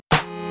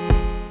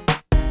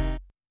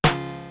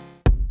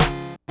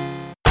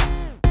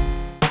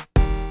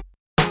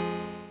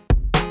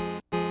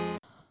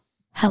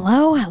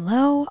Hello,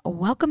 hello.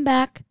 Welcome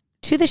back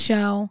to the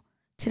show.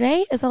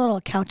 Today is a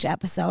little couch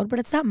episode, but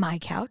it's not my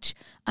couch.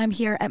 I'm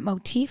here at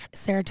Motif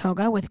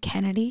Saratoga with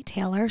Kennedy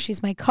Taylor.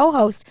 She's my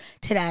co-host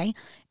today.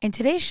 And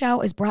today's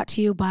show is brought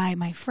to you by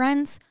my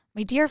friends,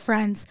 my dear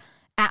friends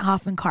at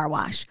Hoffman Car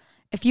Wash.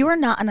 If you are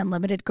not an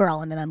unlimited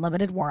girl in an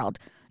unlimited world,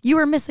 you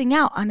are missing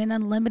out on an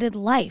unlimited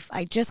life.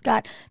 I just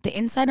got the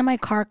inside of my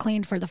car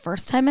cleaned for the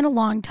first time in a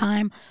long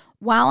time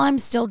while I'm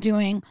still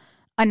doing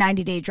a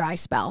 90-day dry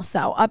spell.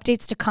 So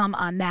updates to come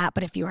on that.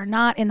 But if you are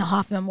not in the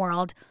Hoffman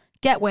world,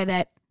 get with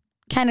it.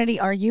 Kennedy,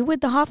 are you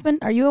with the Hoffman?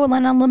 Are you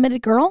an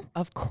unlimited girl?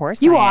 Of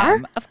course you I are.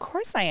 am. Of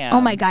course I am.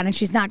 Oh my God. And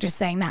she's not just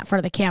saying that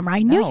for the camera.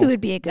 I knew you would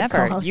be a good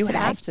co-host You today.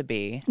 have to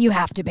be. You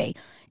have to be.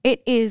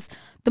 It is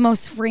the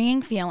most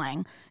freeing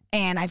feeling.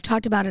 And I've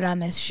talked about it on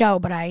this show,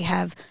 but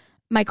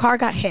my car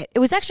got hit. It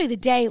was actually the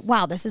day,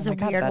 wow, this is a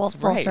weird little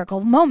full circle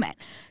moment.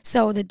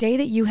 So the day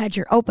that you had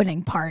your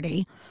opening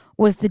party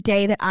was the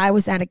day that I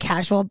was at a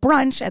casual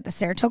brunch at the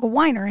Saratoga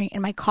Winery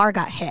and my car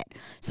got hit.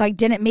 So I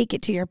didn't make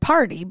it to your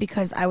party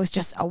because I was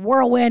just a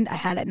whirlwind. I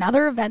had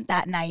another event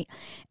that night,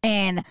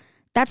 and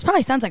that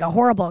probably sounds like a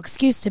horrible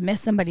excuse to miss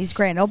somebody's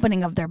grand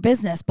opening of their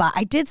business, but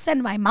I did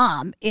send my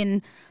mom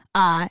in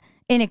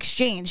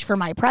exchange for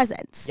my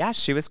presents. Yeah,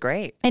 she was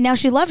great. And now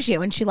she loves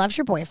you and she loves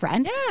your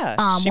boyfriend.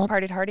 Yeah, she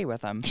partied hardy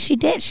with him. She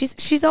did.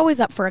 She's always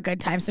up for a good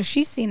time. So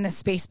she's seen this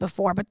space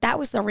before, but that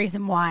was the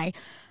reason why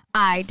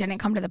I didn't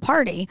come to the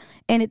party.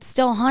 And it's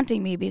still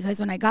haunting me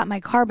because when I got my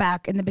car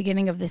back in the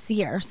beginning of this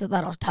year, so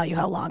that'll tell you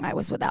how long I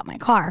was without my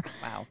car.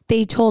 Wow.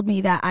 They told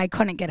me that I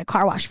couldn't get a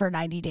car wash for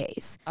 90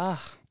 days. Ugh.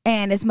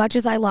 And as much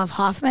as I love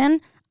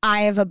Hoffman,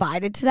 I have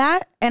abided to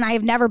that. And I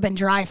have never been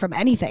dry from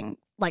anything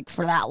like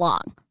for that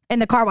long.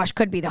 And the car wash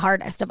could be the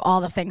hardest of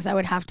all the things I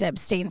would have to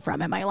abstain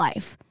from in my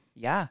life.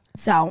 Yeah.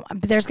 So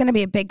there's going to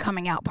be a big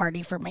coming out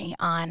party for me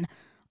on,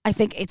 I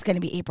think it's going to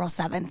be April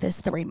 7th,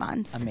 is 3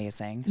 months.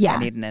 Amazing. Yeah. I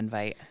need an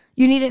invite.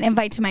 You need an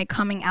invite to my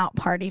coming out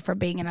party for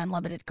being an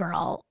unlimited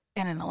girl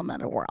in an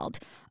unlimited world.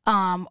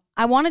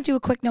 I want to do a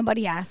quick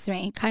Nobody Asked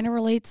Me. Kind of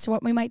relates to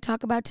what we might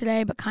talk about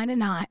today, but kind of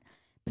not.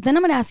 But then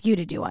I'm going to ask you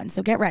to do one.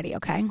 So get ready,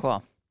 okay?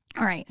 Cool.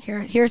 All right.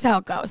 Here's how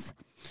it goes.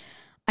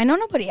 I know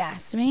nobody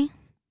asked me,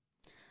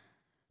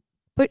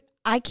 but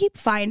I keep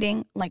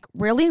finding like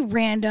really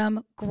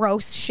random,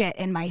 gross shit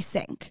in my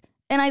sink.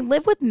 And I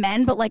live with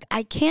men, but like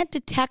I can't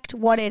detect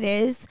what it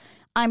is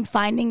I'm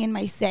finding in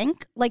my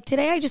sink. Like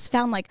today I just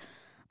found like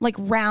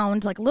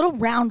round, like little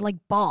round like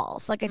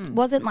balls. Like it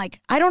wasn't like,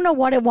 I don't know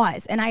what it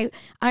was. And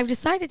I've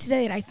decided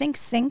today that I think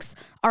sinks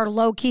are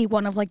low key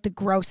one of like the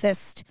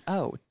grossest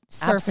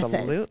surfaces.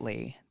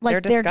 Absolutely.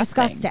 Like they're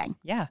disgusting.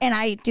 Yeah. And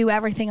I do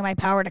everything in my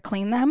power to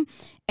clean them.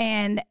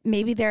 And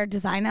maybe they're a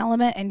design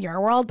element in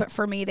your world, but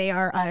for me, they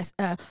are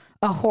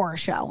a horror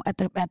show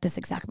at this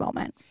exact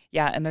moment.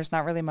 Yeah, and there's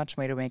not really much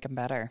way to make them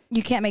better.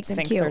 You can't make them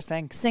sinks cute. Or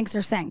sinks. Sinks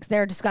are sinks.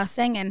 They're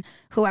disgusting. And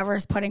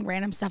whoever's putting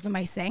random stuff in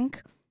my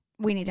sink,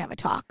 we need to have a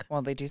talk.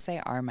 Well, they do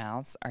say our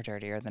mouths are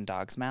dirtier than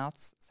dogs'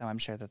 mouths, so I'm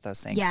sure that those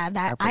sinks Yeah,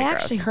 are I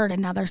actually gross.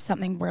 heard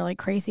something really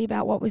crazy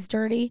about what was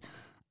dirty.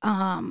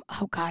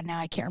 Oh God, now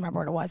I can't remember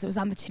what it was. It was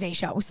on the Today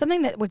Show. It was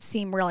something that would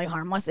seem really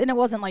harmless, and it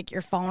wasn't like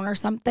your phone or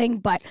something,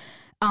 but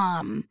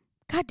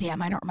God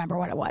damn, I don't remember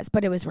what it was,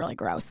 but it was really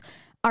gross.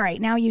 All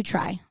right, now you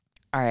try.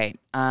 All right.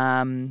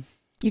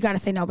 You got to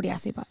say nobody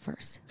asked me but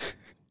first.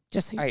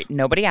 Just so All right.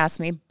 Nobody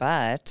asked me,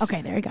 but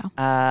okay, there you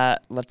go.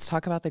 Let's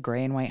talk about the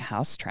gray and white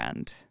house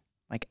trend.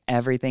 Like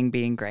everything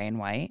being gray and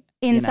white.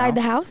 Inside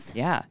the house?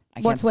 Yeah.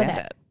 I What's can't with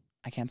stand it?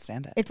 I can't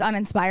stand it. It's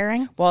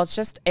uninspiring. Well, it's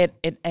just it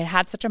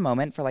had such a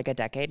moment for like a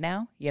decade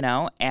now,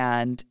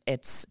 and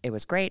it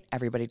was great.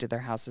 Everybody did their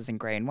houses in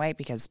gray and white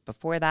because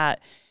before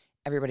that,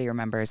 everybody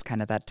remembers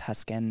kind of that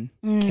Tuscan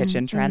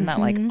kitchen trend that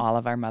like all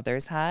of our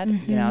mothers had,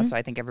 So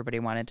I think everybody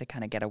wanted to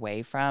kind of get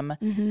away from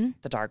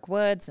the dark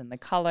woods and the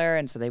color,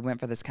 and so they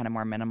went for this kind of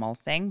more minimal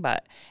thing.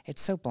 But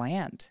it's so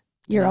bland.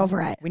 You're over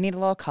it. We need a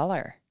little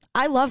color.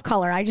 I love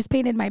color. I just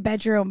painted my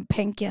bedroom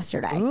pink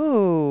yesterday.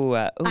 Ooh,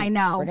 I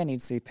know. We're gonna need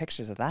to see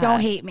pictures of that. Don't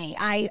hate me.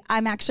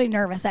 I'm actually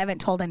nervous. I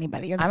haven't told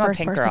anybody. You're the I'm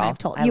first a pink person girl. I've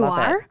told. I You love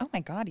are? it. Oh my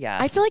God, yeah.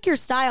 I feel like your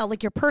style,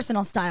 like your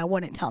personal style,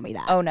 wouldn't tell me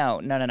that. Oh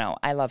no.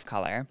 I love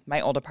color.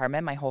 My old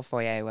apartment, my whole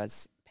foyer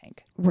was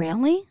pink.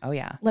 Really? Oh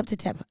yeah. Lip to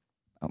tip.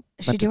 Oh,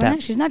 Is she lip to doing tip.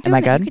 it? She's not Am doing I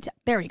it. good? You could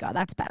there you go.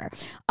 That's better.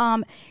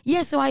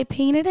 Yeah, so I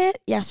painted it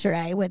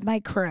yesterday with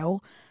my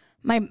crew.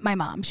 My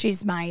mom,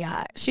 she's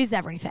my she's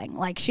everything.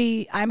 Like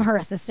I'm her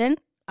assistant.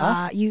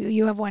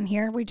 You have one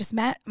here. We just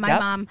met. My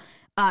mom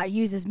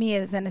uses me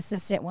as an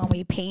assistant when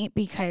we paint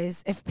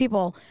because if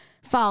people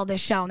follow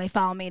this show and they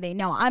follow me, they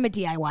know I'm a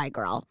DIY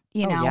girl.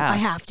 I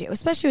have to,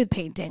 especially with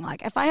painting.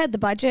 Like if I had the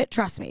budget,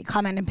 trust me,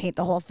 come in and paint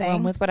the whole thing. Well,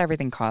 and with what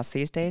everything costs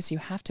these days, you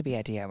have to be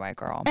a DIY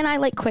girl. And I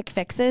like quick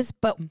fixes,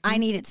 but I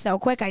need it so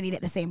quick. I need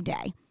it the same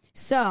day.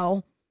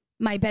 So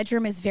my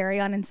bedroom is very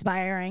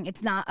uninspiring.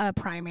 It's not a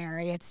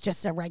primary. It's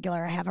just a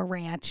regular. I have a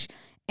ranch.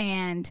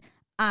 And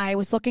I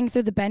was looking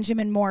through the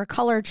Benjamin Moore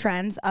color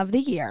trends of the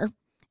year.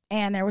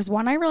 and there was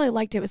one I really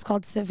liked. It was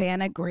called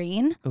Savannah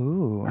Green.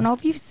 Ooh. I don't know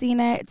if you've seen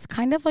it. It's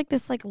kind of like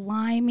this like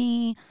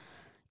limey,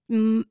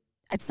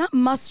 it's not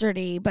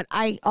mustardy, but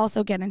I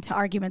also get into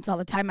arguments all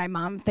the time. My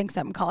mom thinks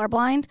I'm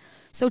colorblind.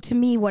 So to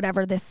me,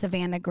 whatever this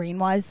Savannah Green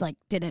was, like,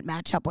 didn't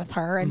match up with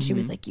her. And she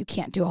was like, you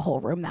can't do a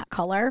whole room that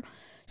color.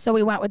 So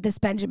we went with this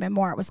Benjamin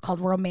Moore. It was called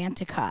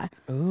Romantica.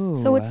 Ooh.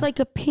 So it's like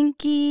a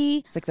pinky.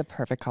 It's like the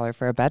perfect color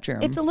for a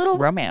bedroom. It's a little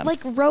romance. like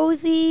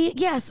rosy.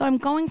 Yeah, so I'm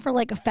going for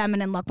like a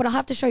feminine look, but I'll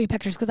have to show you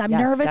pictures because I'm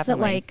nervous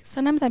definitely. that like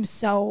sometimes I'm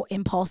so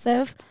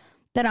impulsive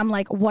that I'm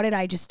like, what did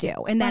I just do?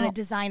 And then a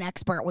design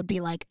expert would be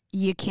like,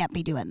 you can't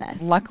be doing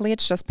this. Luckily,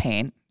 it's just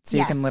paint. So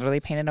Yes. you can literally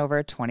paint it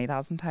over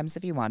 20,000 times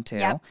if you want to.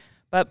 Yep.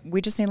 But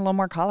we just need a little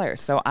more color.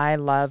 So I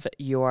love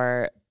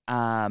your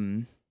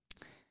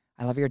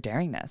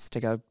daringness to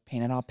go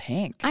paint it all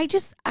pink. I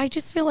just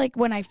feel like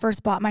when I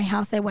first bought my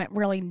house, I went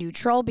really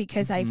neutral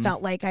because I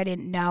felt like I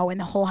didn't know, and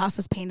the whole house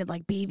was painted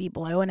like baby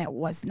blue, and it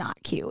was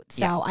not cute.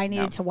 So I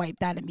needed to wipe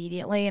that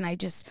immediately. And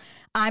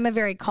I'm a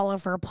very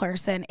colorful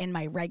person in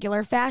my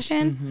regular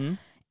fashion,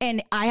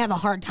 and I have a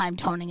hard time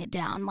toning it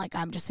down. Like,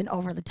 I'm just an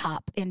over the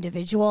top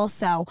individual.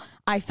 So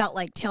I felt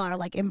like, Taylor,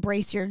 like,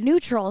 embrace your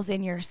neutrals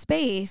in your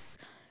space.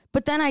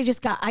 But then I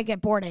get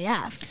bored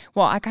AF.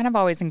 Well, I kind of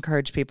always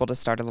encourage people to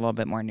start a little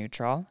bit more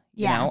neutral.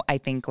 Yeah. You know, I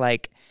think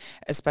like,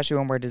 especially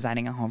when we're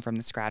designing a home from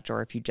the scratch,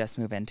 or if you just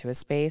move into a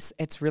space,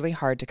 it's really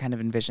hard to kind of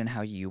envision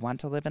how you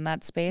want to live in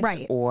that space.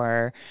 Right.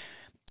 Or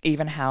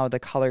even how the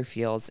color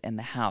feels in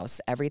the house.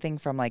 Everything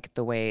from like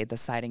the way the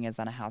siding is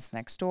on a house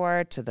next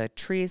door to the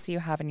trees you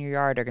have in your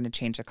yard are going to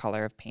change the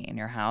color of paint in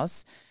your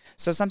house.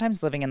 So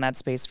sometimes living in that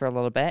space for a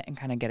little bit and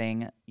kind of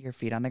getting your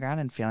feet on the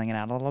ground and feeling it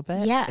out a little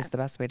bit is the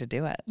best way to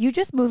do it. You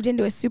just moved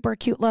into a super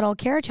cute little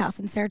carriage house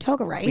in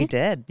Saratoga, right? We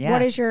did, yeah.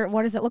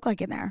 What does it look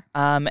like in there?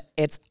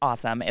 It's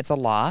awesome. It's a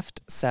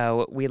loft,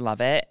 so we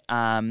love it.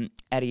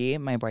 Eddie,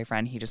 my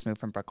boyfriend, he just moved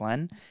from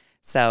Brooklyn.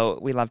 So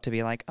we love to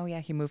be like, oh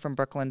yeah, he moved from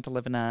Brooklyn to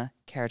live in a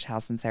carriage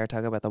house in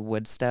Saratoga with a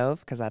wood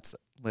stove, because that's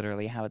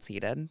literally how it's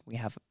heated. We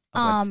have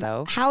a wood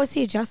stove. How is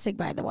he adjusting,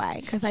 by the way?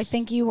 Because I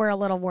think you were a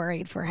little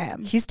worried for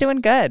him. He's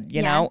doing good.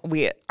 You know,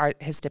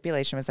 his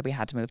stipulation was that we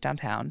had to move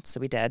downtown,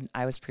 so we did.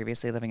 I was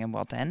previously living in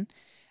Wilton.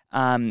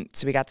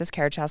 So we got this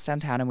carriage house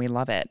downtown, and we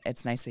love it.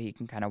 It's nice that he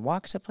can kind of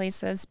walk to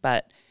places,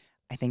 but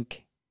I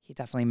think he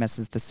definitely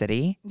misses the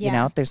city. Yeah. You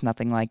know, there's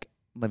nothing like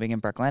living in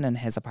Brooklyn, and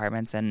his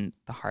apartment's in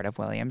the heart of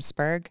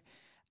Williamsburg.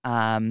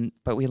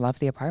 But we love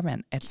the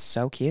apartment. It's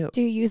so cute.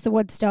 Do you use the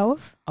wood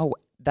stove? Oh,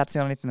 that's the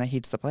only thing that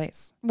heats the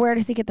place. Where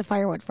does he get the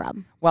firewood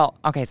from? Well,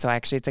 okay, so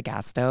actually it's a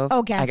gas stove.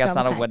 Oh, gas I guess stove,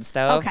 not okay. a wood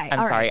stove. Okay, I'm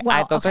all sorry. right.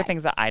 Well, those are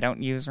things that I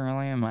don't use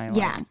really in my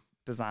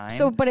design.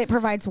 So, but it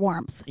provides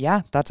warmth.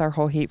 Yeah, that's our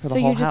whole heat for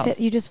the whole house.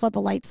 You just flip a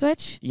light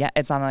switch? Yeah,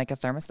 it's on like a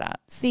thermostat.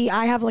 See,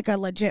 I have like a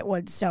legit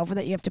wood stove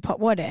that you have to put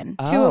wood in.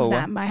 Two of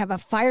them. I have a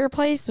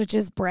fireplace, which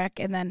is brick,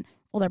 and then,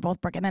 well, they're both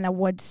brick, and then a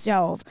wood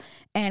stove.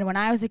 And when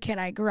I was a kid,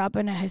 I grew up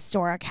in a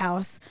historic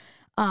house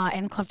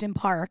in Clifton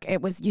Park.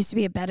 It used to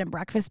be a bed and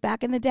breakfast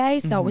back in the day.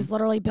 So it was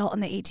literally built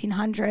in the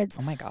 1800s.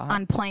 Oh my God.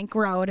 On Plank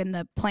Road. And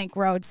the Plank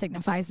Road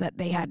signifies that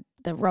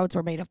the roads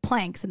were made of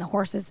planks and the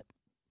horses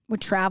would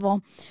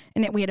travel.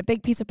 And we had a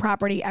big piece of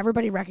property.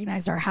 Everybody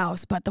recognized our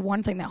house. But the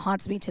one thing that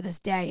haunts me to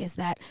this day is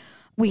that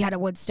we had a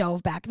wood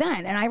stove back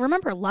then. And I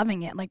remember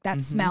loving it. Like, that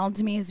smell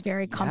to me is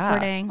very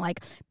comforting, like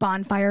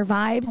bonfire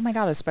vibes. Oh my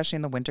God, especially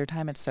in the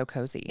wintertime, it's so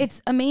cozy.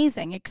 It's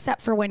amazing,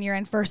 except for when you're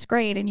in first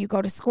grade and you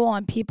go to school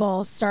and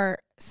people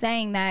start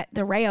saying that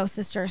the Rayo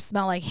sisters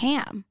smell like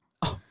ham.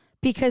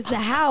 Because the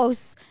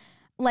house,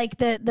 like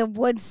the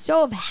wood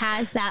stove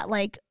has that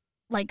like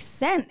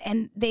scent,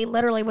 and they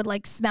literally would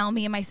like smell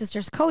me and my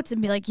sister's coats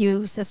and be like,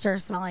 you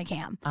sisters smell like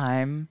ham.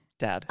 I'm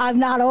dead. I'm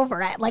not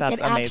over it. Like,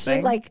 That's it actually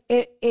amazing. like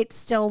it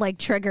still like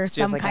triggers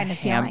Do you have, some like, kind a of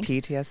ham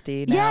feelings.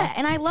 PTSD now? Yeah,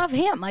 and I love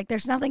ham. Like,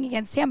 there's nothing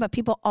against ham, but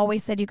people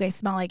always said you guys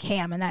smell like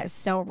ham, and that is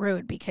so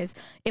rude because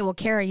it will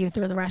carry you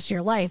through the rest of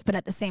your life. But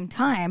at the same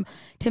time,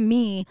 to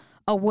me,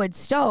 a wood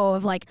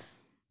stove, like,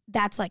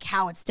 that's like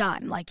how it's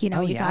done. Like, you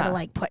know, you gotta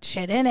like put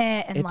shit in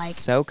it, and it's like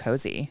so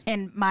cozy.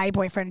 And my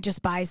boyfriend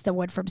just buys the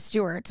wood from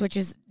Stewart's, which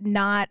is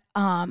not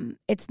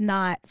it's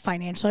not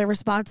financially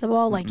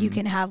responsible. Like, you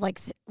can have like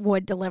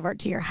wood delivered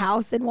to your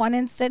house in one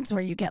instance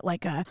where you get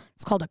like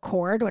it's called a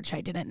cord, which I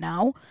didn't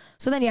know.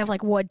 So then you have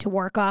like wood to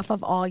work off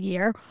of all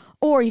year,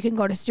 or you can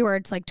go to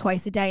Stewart's like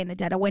twice a day in the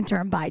dead of winter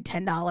and buy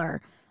 $10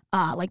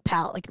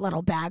 like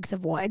little bags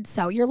of wood.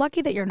 So you're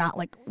lucky that you're not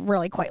like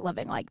really quite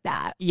living like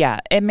that.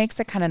 Yeah, it makes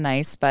it kind of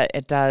nice, but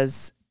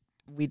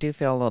we do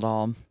feel a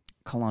little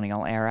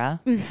colonial era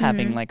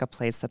having like a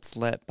place that's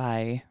lit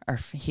by or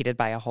heated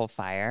by a whole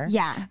fire.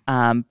 Yeah.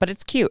 But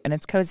it's cute and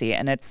it's cozy,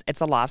 and it's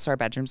a loft, so our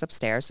bedroom's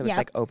upstairs, so it's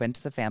like open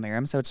to the family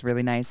room. So it's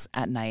really nice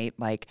at night,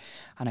 like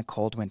on a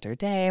cold winter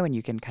day when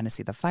you can kind of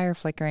see the fire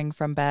flickering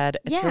from bed.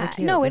 It's really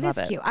cute. No, We it is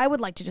love cute. I would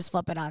like to just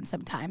flip it on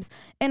sometimes.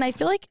 And I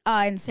feel like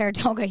in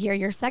Saratoga here,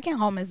 your second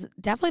home is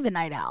definitely the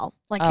Night Owl.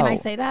 Like, can I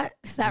say that?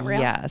 Is that real?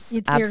 Yes,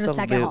 It's absolutely. your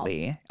second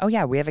home. Oh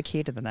yeah, we have a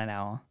key to the Night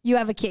Owl. You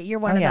have a key. You're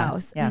one of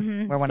those. Yeah,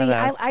 we're one of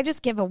those. I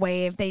just give a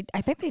wave.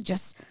 I think they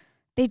just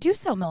They do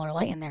sell Miller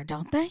Lite in there,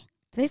 don't they?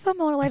 Do they sell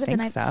Miller Lite I at the think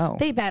night? so.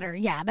 They better.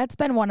 Yeah, that's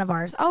been one of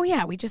ours. Oh,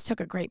 yeah, we just took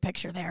a great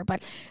picture there.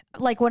 But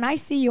like when I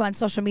see you on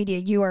social media,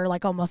 you are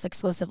like almost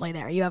exclusively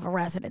there. You have a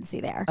residency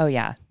there. Oh,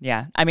 yeah.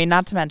 Yeah. I mean,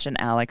 not to mention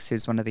Alex,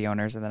 who's one of the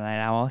owners of the Night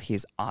Owl.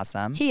 He's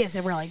awesome. He is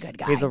a really good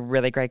guy. He's a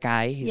really great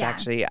guy. He's Yeah.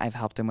 actually, I've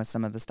helped him with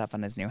some of the stuff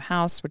on his new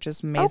house, which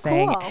is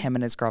amazing. cool. Him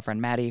and his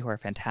girlfriend, Maddie, who are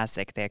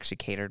fantastic. They actually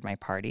catered my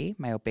party,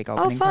 my big oh,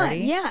 opening fun.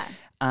 party. Yeah.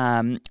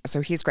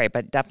 So he's great,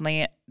 but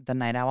definitely the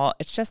Night Owl.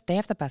 It's just, they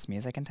have the best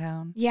music in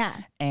town. Yeah.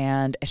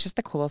 And it's just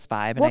the coolest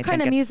vibe. And What I kind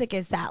think of it's- music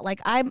is that? Like,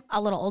 I'm a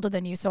little older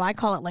than you, so I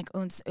call it like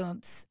oons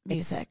oons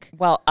music.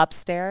 Well,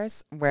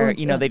 upstairs where, Oons,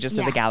 they oons, just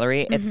did yeah. the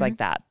gallery, it's like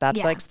that. That's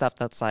Yeah. like stuff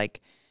that's like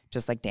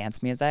just like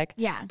dance music.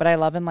 Yeah. But I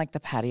love in like the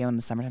patio in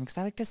the summertime because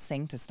I like to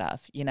sing to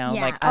stuff, Yeah.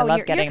 Like I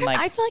love getting kinda, like,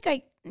 I feel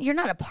like you're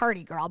not a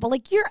party girl, but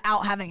like you're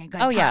out having a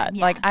good oh time. yeah,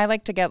 like I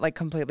like to get like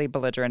completely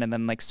belligerent and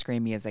then like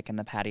scream music in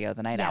the patio of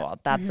the Night Yeah. Owl.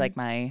 That's like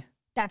my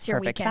that's your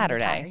perfect weekend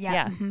Saturday. attire. Yeah.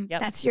 Yeah. Mhm.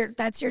 Yep.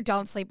 That's your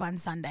don't sleep on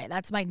Sunday.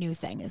 That's my new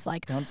thing is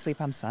like don't sleep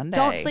on Sunday.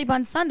 don't sleep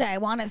on Sunday. I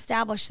want to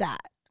establish that.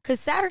 Because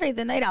Saturday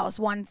the Night Owl is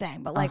one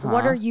thing, but like what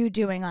Uh-huh. are you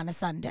doing on a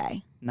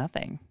Sunday?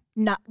 Nothing.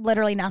 Not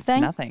literally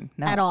nothing? Nothing.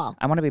 No. At all.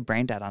 I want to be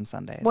brain dead on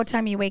Sundays. What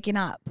time are you waking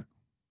up?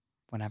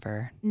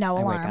 Whenever No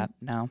I alarm. wake up.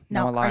 No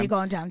No, alarm. are you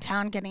going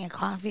downtown getting a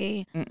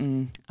coffee?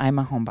 Mm-mm. I'm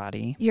a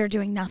homebody. You're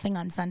doing nothing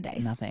on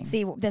Sundays. Nothing.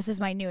 See, this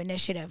is my new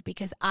initiative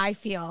because I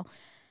feel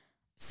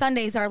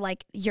Sundays are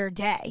like your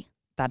day.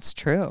 That's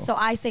true. So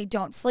I say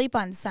don't sleep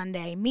on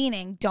Sunday,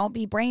 meaning don't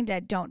be brain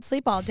dead, don't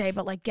sleep all day,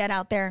 but like get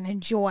out there and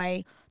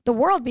enjoy the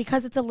world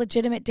because it's a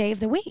legitimate day of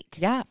the week.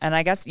 Yeah, and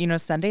I guess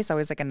Sunday's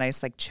always like a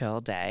nice like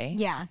chill day.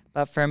 Yeah.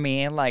 But for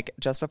me, like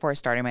just before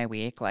starting my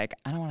week, like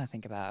I don't want to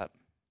think about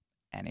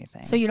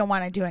anything. So you don't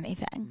want to do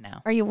anything. No.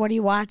 What are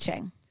you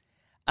watching?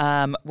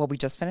 Well, we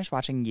just finished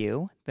watching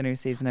You, the new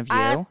season of You.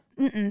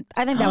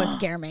 I think that would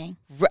scare me.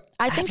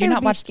 I think Have you I would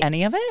not be watched sca-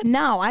 any of it?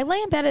 No, I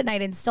lay in bed at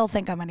night and still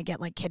think I'm going to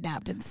get like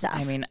kidnapped and stuff.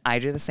 I mean, I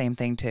do the same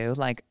thing too.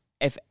 Like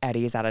if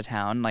Eddie's out of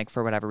town, like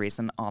for whatever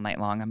reason, all night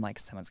long, I'm like,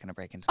 someone's gonna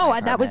break into. my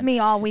that was apartment. me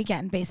all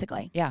weekend,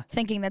 basically. Yeah.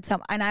 Thinking that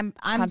I'm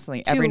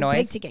Constantly. too Every big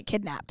noise. to get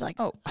kidnapped. Like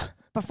Oh,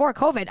 before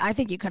COVID, I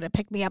think you could have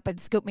picked me up and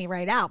scooped me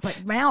right out,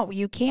 but now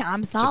you can't.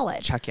 I'm solid.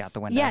 just chuck you out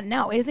the window. Yeah,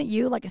 no, isn't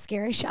You like a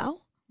scary show?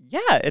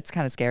 Yeah, it's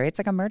kind of scary. It's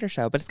like a murder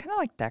show, but it's kind of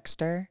like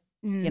Dexter.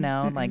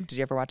 Like, did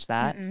you ever watch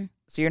that?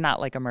 So you're not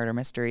like a murder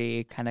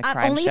mystery kind of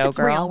crime only show if it's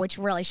girl. real, which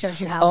really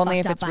shows you how Only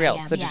if fucked it's up real. I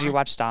am. So did Yeah. you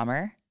watch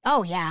Dahmer?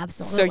 Oh yeah,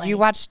 absolutely. So you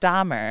watched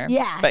Dahmer.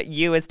 Yeah. But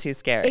You is too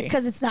scary.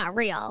 because it's not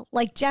real.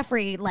 Like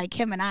Jeffrey, like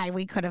him and I,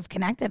 we could have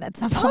connected at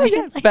some point. Oh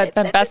yeah, Like, but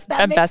then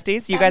that makes-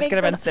 besties, you that guys makes could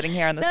have it- been sitting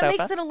here on the That sofa.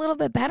 makes it a little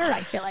bit better, I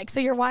feel like. So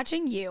you're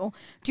watching You.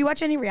 Do you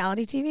watch any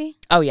reality TV?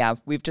 Oh yeah,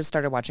 we've just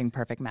started watching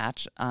Perfect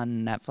Match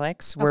on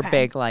Netflix. We're Okay.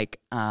 big like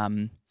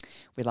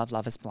we love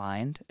Love Is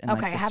Blind. And,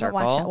 Okay, like, I The haven't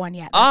watched Circle. that one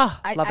yet. Oh,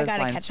 I Love Is gotta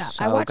Blind, catch up.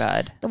 so I watched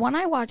good. the one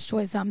I watched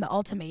was The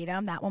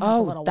Ultimatum. That one was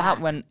a little that whack.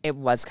 Mm-hmm. one it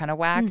was kind of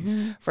whack.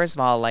 First of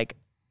all, like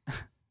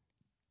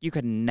you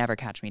could never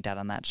catch me dead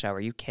on that show. Are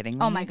you kidding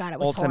me? Oh my god, it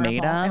was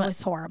Ultimatum? horrible. It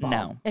was horrible.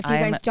 No, If you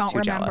I'm guys don't too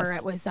remember, jealous.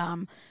 it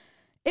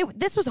was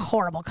this was a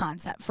horrible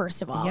concept.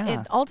 First of all,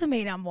 Yeah.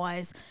 Ultimatum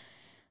was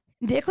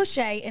Nick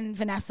Lachey and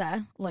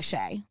Vanessa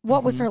Lachey.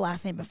 What was her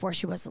last name before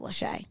she was a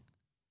Lachey?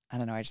 I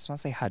don't know. I just want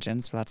to say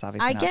Hudgens, but that's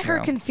obviously I not get her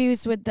true.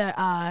 confused with the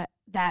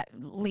that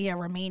Leah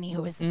Remini,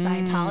 who is a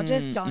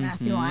Scientologist. Don't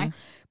ask me why.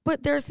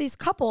 But there's these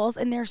couples,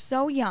 and they're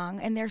so young,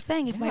 and they're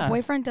saying, if my Yeah.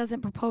 boyfriend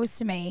doesn't propose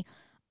to me,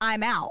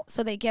 I'm out.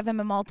 So they give him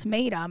an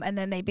ultimatum, and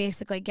then they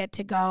basically get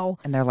to go.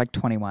 And they're like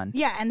 21.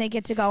 Yeah, and they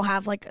get to go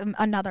have like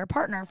another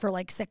partner for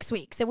like 6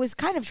 weeks. It was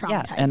kind of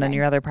Yeah, traumatizing. and then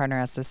your other partner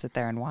has to sit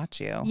there and watch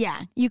you.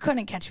 Yeah, you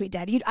couldn't catch me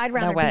dead. I'd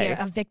rather be way.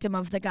 a victim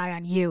of the guy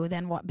on You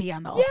than be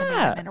on the ultimatum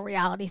Yeah. in a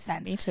reality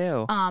sense. Me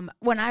too.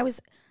 When I was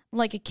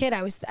like a kid,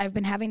 I've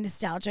been having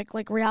nostalgic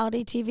like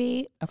reality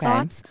TV Okay.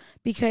 thoughts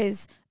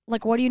because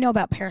like what do you know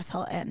about Paris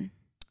Hilton?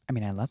 I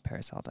mean, I love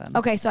Paris Hilton.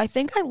 Okay, so I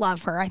think I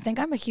love her. I think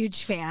I'm a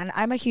huge fan.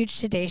 I'm a huge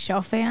Today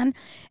Show fan,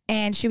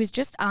 and she was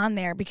just on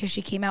there because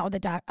she came out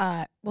with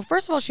a well,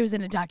 first of all, she was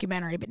in a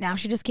documentary, but now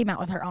she just came out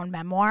with her own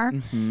memoir,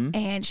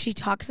 and she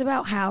talks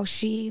about how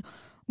she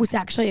was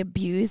actually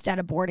abused at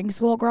a boarding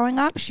school growing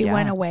up. She Yeah.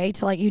 went away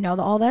to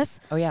all this.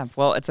 Oh yeah.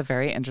 Well, it's a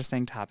very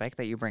interesting topic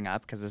that you bring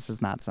up because this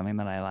is not something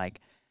that I like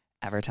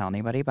ever tell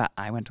anybody, but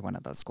I went to one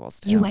of those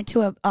schools too. You went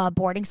to a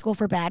boarding school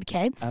for bad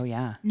kids? Oh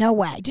yeah. No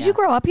way. Did Yeah. you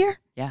grow up here?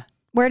 Yeah.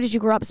 Where did you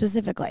grow up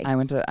specifically? I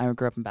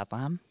grew up in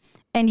Bethlehem.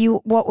 And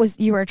you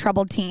were a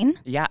troubled teen?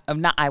 Yeah.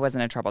 I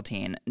wasn't a troubled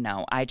teen.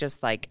 No, I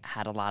just like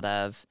had a lot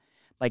of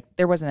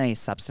there wasn't any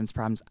substance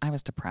problems. I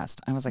was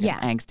depressed. I was like Yeah.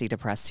 an angsty,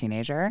 depressed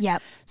teenager.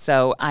 Yep.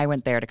 So I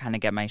went there to kind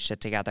of get my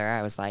shit together.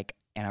 I was like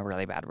in a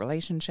really bad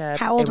relationship.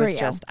 How old it was were you?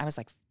 just I was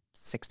like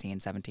 16,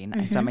 17.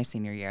 I spent my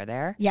senior year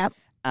there. Yep.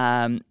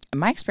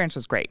 My experience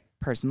was great.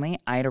 Personally,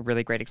 I had a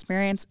really great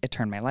experience. It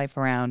turned my life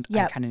around.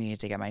 Yep. I kind of needed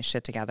to get my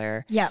shit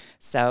together. Yep.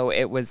 So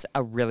it was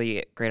a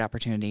really great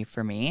opportunity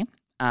for me.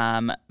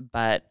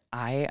 But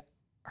I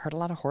heard a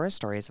lot of horror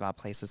stories about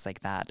places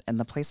like that. And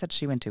the place that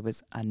she went to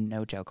was a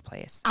no joke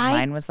place. I-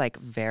 Mine was like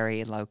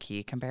very low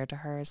key compared to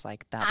hers.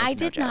 Like that was I no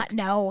did joke. not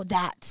know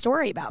that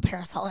story about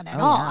Paris Hilton at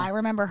Oh, all. yeah. I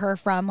remember her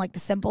from like The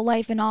Simple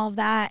Life and all of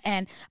that.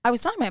 And I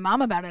was telling my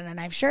mom about it, and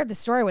I've shared the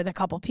story with a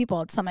couple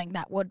people. It's something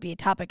that would be a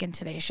topic in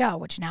today's show,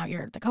 which now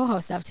you're the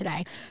co-host of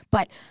today.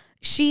 But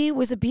she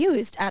was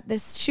abused at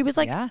this. She was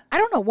like, Yeah. I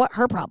don't know what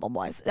her problem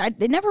was.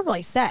 They never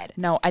really said.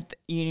 No,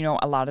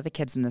 a lot of the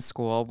kids in the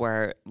school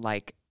were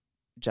like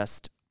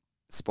just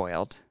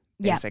spoiled.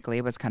 Yeah. Basically,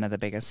 was kind of the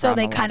biggest. So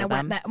they problem, a lot kind of of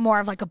went them. that more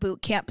of like a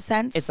boot camp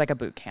sense. It's like a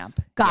boot camp.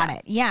 Got Yeah.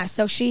 it. Yeah.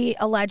 So she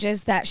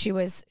alleges that she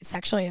was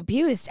sexually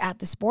abused at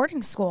this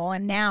boarding school.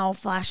 And now,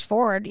 flash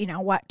forward,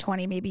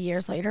 20 maybe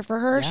years later for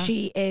her, Yeah.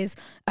 she is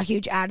a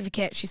huge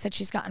advocate. She said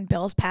she's gotten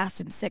bills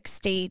passed in 6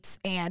 states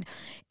and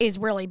is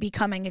really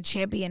becoming a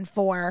champion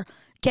for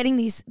getting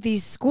these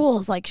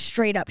schools like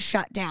straight up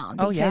shut down.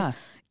 Oh, Because yeah.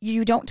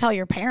 you don't tell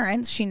your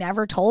parents. She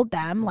never told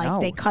them. Like,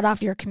 No. they cut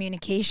off your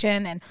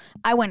communication. And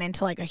I went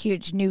into like a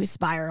huge news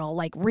spiral,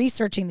 like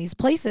researching these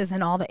places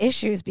and all the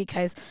issues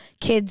because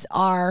kids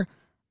are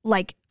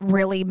like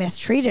really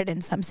mistreated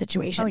in some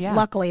situations. Oh, yeah.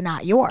 Luckily,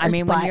 not yours. I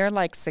mean, but when you're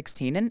like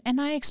 16, and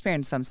I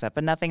experienced some stuff,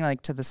 but nothing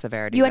like to the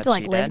severity. you had that to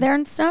like she live did. there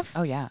and stuff.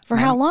 Oh yeah. For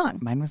how long?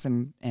 Mine was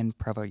in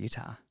Provo,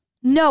 Utah.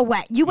 No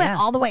way. You went Yeah.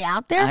 all the way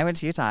out there? I went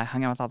to Utah. I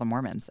hung out with all the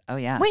Mormons. Oh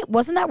yeah. Wait,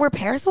 wasn't that where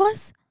Paris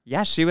was?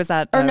 Yeah, she was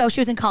at. Or no, she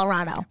was in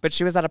Colorado. But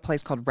she was at a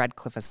place called Red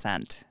Cliff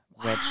Ascent,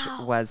 Wow.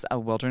 which was a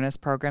wilderness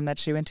program that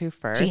she went to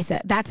first. Jesus,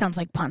 that sounds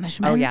like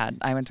punishment. Oh yeah,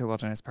 I went to a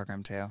wilderness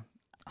program too.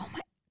 Oh my.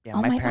 Yeah,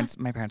 Oh my my God. parents.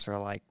 My parents were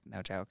like,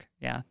 no joke.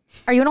 Yeah,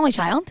 Are you an only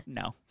child?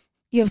 no.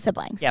 You have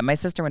siblings? Yeah, my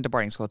sister went to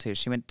boarding school too.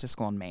 She went to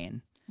school in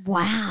Maine.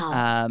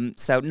 Wow.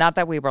 So not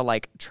that we were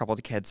like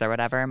troubled kids or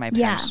whatever. My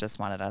parents Yeah. just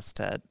wanted us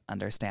to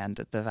understand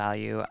the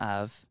value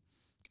of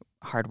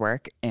hard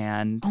work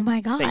and Oh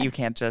my God. that you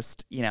can't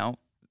just,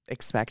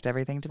 expect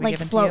everything to be like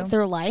given to float you.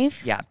 through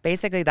life? Yeah,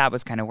 basically that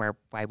was kind of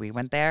why we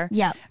went there.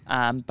 Yep.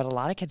 But a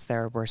lot of kids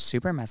there were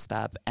super messed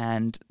up,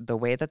 and the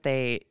way that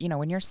they,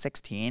 when you're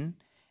 16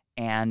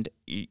 and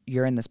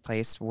you're in this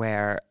place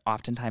where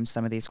oftentimes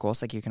some of these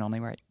schools, like you can only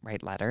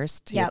write letters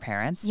to your Yep.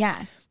 parents.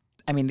 Yeah.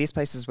 I mean, these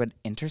places would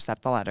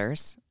intercept the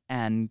letters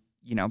and,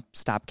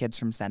 stop kids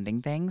from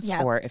sending things.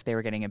 Yep. Or if they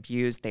were getting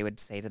abused, they would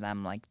say to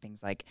them like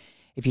things like,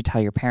 if you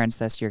tell your parents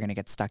this, you're going to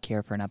get stuck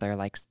here for another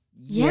year.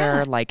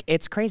 Yeah. Like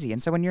it's crazy.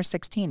 And so when you're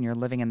 16, you're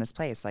living in this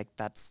place. Like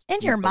that's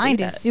And you your mind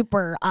believe is it.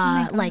 super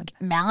my God. like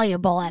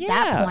malleable at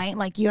that Yeah. point.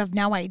 Like you have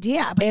no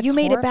idea. But It's you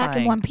made it back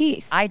in horrifying. one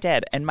piece. I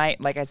did. And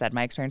like I said,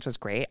 my experience was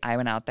great. I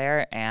went out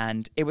there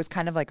and it was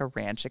kind of like a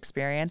ranch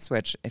experience,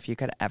 which if you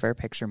could ever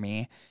picture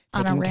me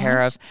On a taking care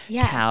ranch? of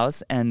Yeah.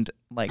 cows and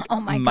like Oh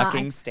my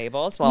mucking God.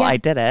 stables, well, Yeah. I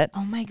did it.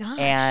 Oh my gosh.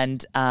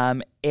 And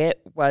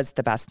it was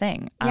the best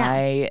thing.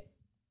 Yeah.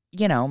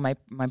 My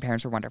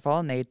parents were wonderful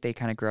and they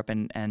kind of grew up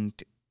and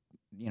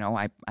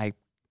I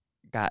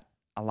got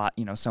a lot,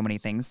 so many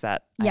things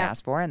that I Yeah.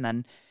 asked for. And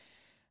then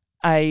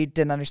I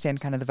didn't understand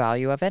kind of the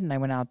value of it. And I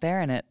went out there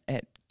and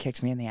it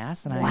kicked me in the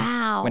ass. And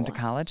Wow. I went to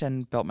college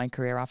and built my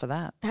career off of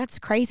that. That's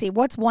crazy.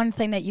 What's one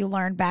thing that you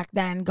learned back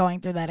then going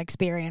through that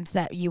experience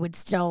that you would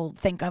still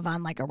think of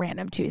on like a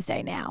random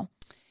Tuesday now?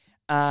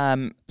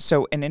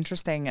 So an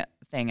interesting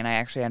thing, and I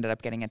actually ended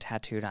up getting it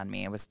tattooed on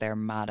me. It was their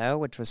motto,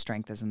 which was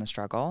 "Strength is in the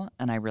struggle,"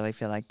 and I really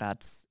feel like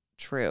that's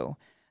true.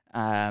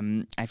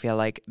 I feel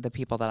like the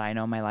people that I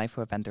know in my life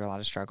who have been through a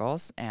lot of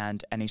struggles,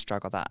 and any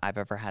struggle that I've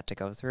ever had to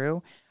go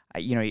through,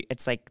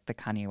 it's like the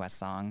Kanye West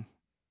song,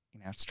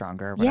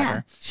 "Stronger" or whatever.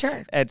 Yeah,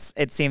 sure.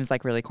 It seems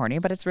like really corny,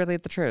 but it's really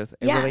the truth.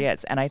 It Yeah. really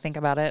is, and I think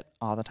about it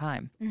all the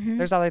time. Mhm.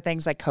 There's other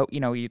things like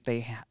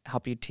they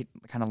help you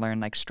kind of learn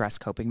like stress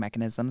coping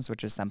mechanisms,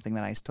 which is something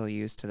that I still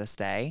use to this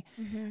day.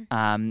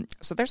 Mhm.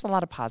 So there's a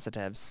lot of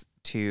positives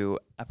to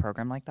a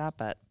program like that,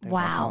 but there's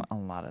Wow. also a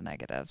lot of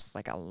negatives,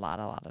 like a lot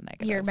of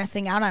negatives. You're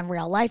missing out on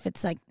real life.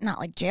 It's like not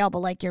like jail, but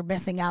like you're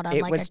missing out on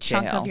It like a was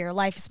chunk of jail. your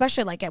life.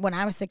 Especially like when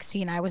I was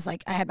 16, I was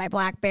like I had my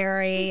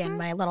BlackBerry and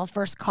my little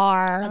first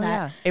car. Oh, that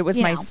yeah. It was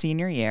you my know.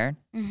 senior year.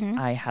 Mhm.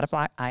 I had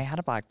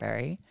a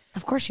BlackBerry.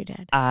 Of course you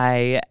did.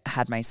 I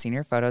had my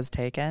senior photos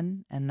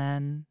taken, and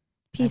then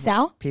Peace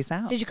out. peace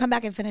out. Did you come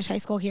back and finish high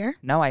school here?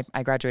 No, I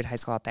graduated high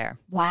school out there.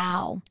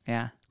 Wow.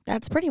 Yeah.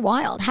 That's pretty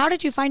wild. How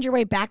did you find your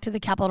way back to the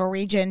capital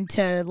region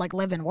to like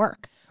live and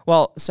work?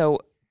 Well, so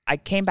I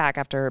came back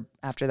after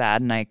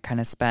that, and I kind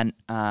of spent.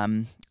 I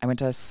went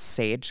to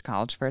Sage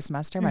College for a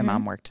semester. My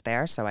mom worked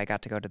there, so I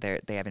got to go to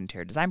they have an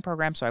interior design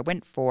program. So I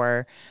went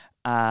for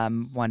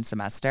one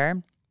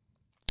semester,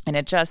 and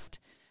it just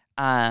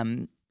I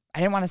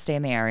didn't want to stay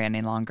in the area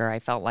any longer. I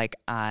felt like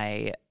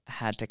I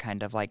had to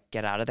kind of like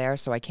get out of there,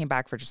 so I came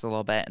back for just a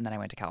little bit, and then I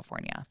went to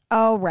California.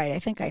 Oh, right. I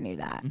think I knew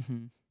that.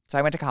 So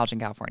I went to college in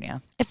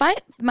California.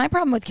 My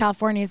problem with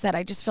California is that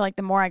I just feel like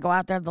the more I go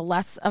out there, the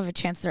less of a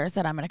chance there is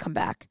that I'm going to come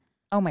back.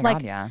 Oh my Like,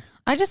 God, yeah.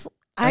 I just,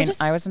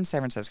 I was in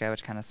San Francisco,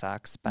 which kind of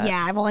sucks, but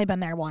yeah, I've only been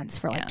there once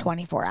for Yeah, like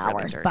 24 it's really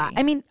hours. dirty. But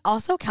I mean,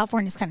 also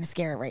California's kind of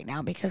scary right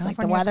now because like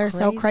the California's weather's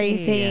so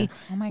crazy.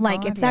 Oh my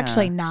Like God, it's yeah.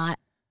 actually not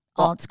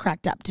all it's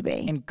cracked up to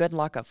be. And good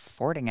luck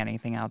affording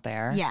anything out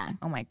there. Yeah.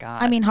 Oh my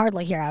God. I mean,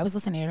 hardly here. I was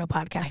listening to a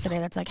podcast today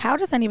that's like, how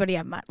does anybody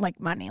have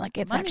money? Like,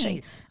 it's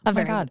actually a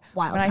very wild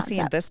when concept. I see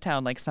in this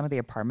town, like some of the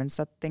apartments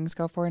that things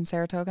go for in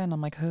Saratoga, and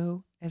I'm like,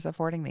 who is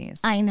affording these?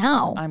 I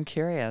know. I'm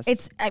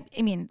curious.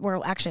 I mean,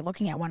 we're actually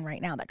looking at one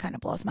right now that kind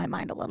of blows my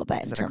mind a little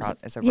bit. Is it right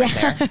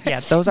there? Yeah,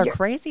 those are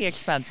crazy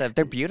expensive.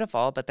 They're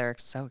beautiful, but they're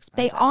so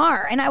expensive. They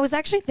are. And I was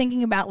actually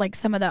thinking about like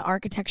some of the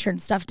architecture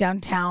and stuff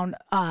downtown,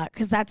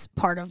 because that's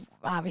part of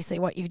obviously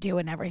what you do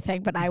and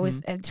everything. But I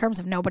was, in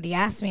terms of nobody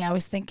asked me, I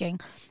was thinking,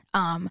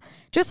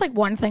 just like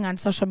one thing on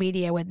social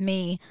media with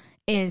me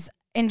is,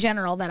 in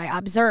general, that I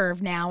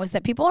observe now is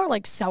that people are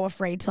like so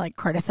afraid to like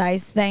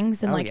criticize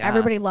things, and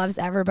everybody loves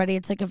everybody.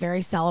 It's like a very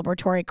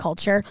celebratory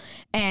culture.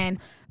 And,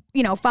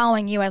 you know,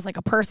 following you as like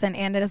a person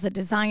and as a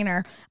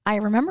designer, I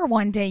remember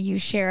one day you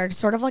shared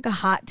sort of like a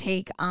hot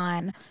take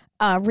on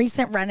a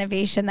recent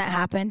renovation that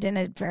happened in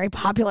a very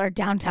popular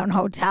downtown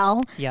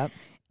hotel. Yep.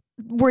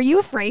 Were you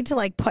afraid to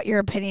like put your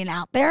opinion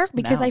out there?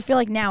 Because No. I feel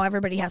like now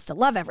everybody has to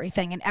love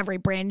everything, and every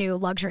brand new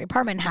luxury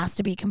apartment has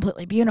to be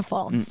completely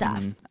beautiful and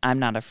stuff. I'm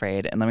not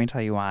afraid. And let me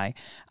tell you why.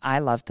 I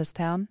love this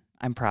town.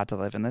 I'm proud to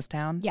live in this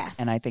town. Yes.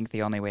 And I think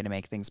the only way to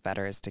make things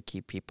better is to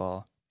keep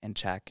people in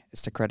check,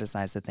 is to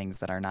criticize the things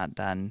that are not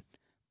done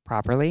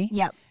properly.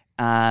 Yep.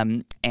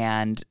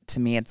 And to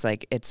me, it's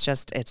like, it's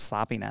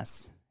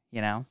sloppiness. You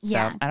know, so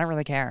Yeah. I don't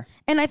really care.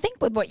 And I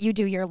think with what you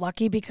do, you're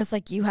lucky because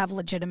like you have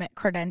legitimate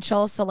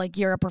credentials. So like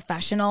you're a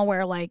professional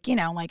where like, you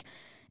know, like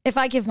if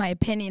I give my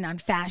opinion on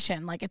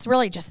fashion, like it's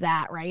really just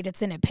that, right?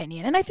 It's an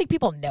opinion. And I think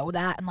people know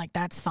that, and like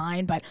that's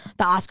fine. But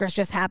the Oscars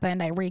just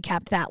happened. I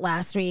recapped that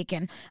last week.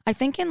 And I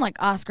think in like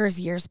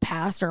Oscars years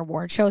past or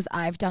award shows,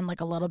 I've done like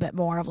a little bit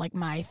more of like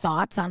my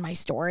thoughts on my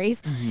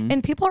stories.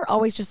 And people are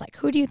always just like,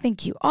 who do you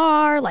think you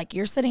are? Like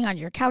you're sitting on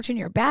your couch in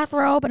your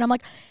bathrobe. And I'm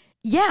like,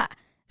 yeah.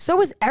 So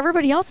is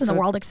everybody else in the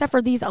world except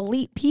for these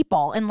elite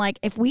people. And like,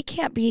 if we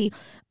can't be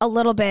a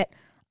little bit,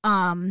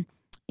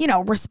 you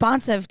know,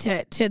 responsive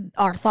to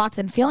our thoughts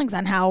and feelings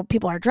on how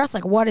people are dressed,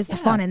 like what is the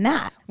fun in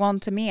that? Well,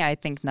 and to me, I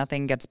think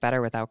nothing gets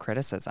better without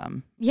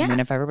criticism. Yeah. I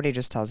mean, if everybody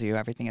just tells you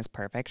everything is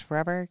perfect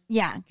forever,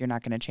 Yeah. you're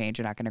not going to change.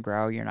 You're not going to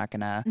grow. You're not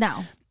going to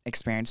No.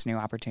 experience new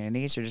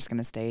opportunities. You're just going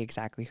to stay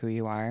exactly who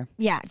you are.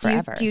 Yeah.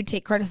 Forever. Do you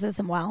take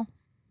criticism well?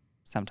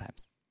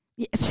 Sometimes.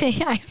 Yeah,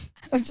 I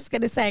was just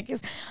going to say,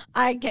 because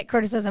I get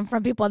criticism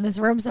from people in this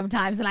room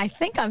sometimes, and I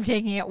think I'm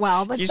taking it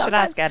well. But You should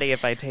ask Eddie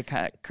if I take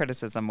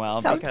criticism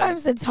well.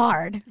 Sometimes it's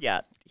hard.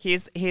 Yeah,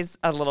 he's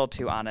a little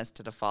too honest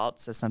to default.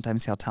 So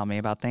sometimes he'll tell me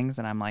about things,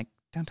 and I'm like,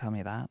 don't tell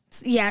me that.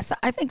 Yes,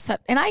 I think so.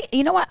 And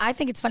you know what? I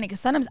think it's funny because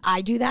sometimes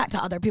I do that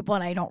to other people,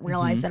 and I don't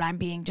realize that I'm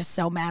being just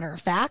so matter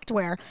of fact.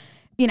 Where,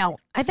 you know,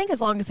 I think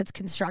as long as it's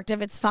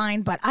constructive, it's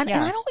fine. But and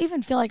I don't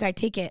even feel like I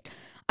take it.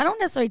 I don't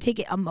necessarily take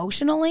it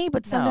emotionally,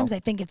 but sometimes I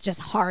think it's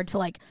just hard to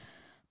like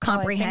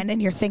comprehend,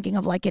 and you're thinking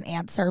of like an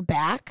answer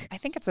back. I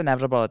think it's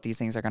inevitable that these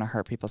things are going to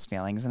hurt people's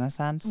feelings in a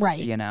sense. Right.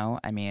 You know,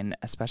 I mean,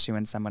 especially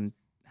when someone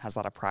has a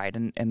lot of pride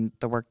in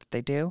the work that they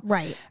do.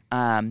 Right.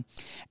 And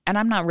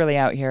I'm not really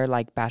out here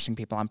like bashing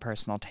people on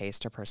personal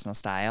taste or personal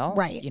style.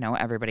 Right. You know,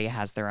 everybody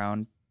has their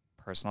own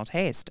personal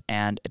taste,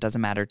 and it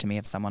doesn't matter to me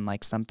if someone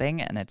likes something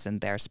and it's in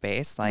their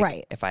space.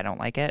 Like if I don't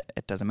like it,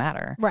 it doesn't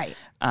matter. Right.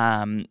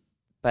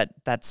 But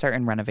that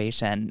certain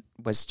renovation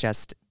was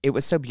it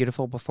was so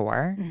beautiful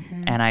before.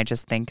 And I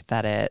just think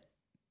that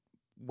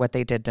what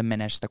they did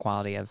diminished the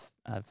quality of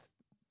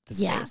the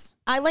space.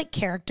 I like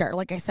character.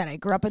 Like I said, I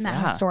grew up in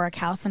that historic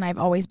house, and I've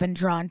always been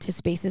drawn to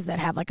spaces that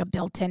have like a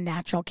built-in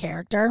natural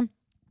character.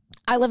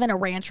 I live in a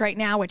ranch right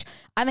now, which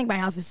I think my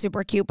house is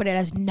super cute, but it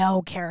has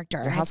no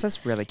character. Your house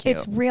is really cute.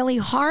 It's really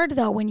hard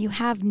though when you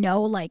have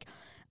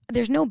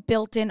there's no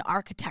built-in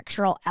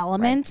architectural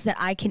elements that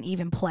I can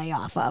even play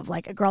off of.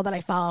 Like a girl that I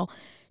follow,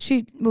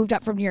 she moved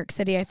up from New York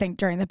City, I think,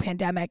 during the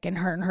pandemic, and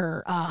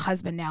her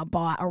husband now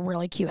bought a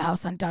really cute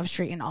house on Dove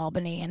Street in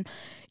Albany. And,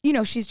 you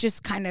know, she's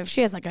just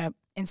she has like a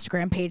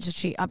Instagram page that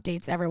she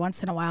updates every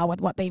once in a while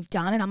with what they've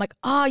done. And I'm like,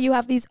 oh, you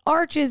have these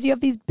arches, you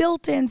have these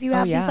built-ins, you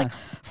have these like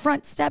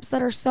front steps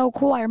that are so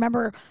cool. I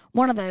remember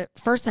one of the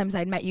first times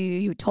I'd met you,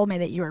 you told me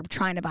that you were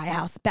trying to buy a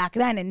house back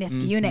then in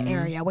Niskayuna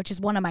area, which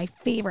is one of my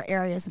favorite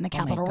areas in the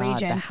capital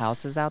region. The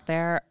houses out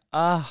there,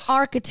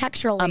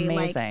 architecturally,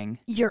 amazing. Like,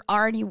 you're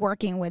already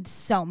working with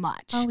so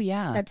much. Oh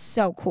yeah, that's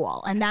so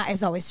cool. And that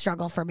is always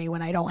struggle for me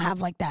when I don't have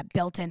like that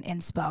built-in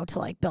inspo to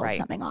like build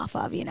something off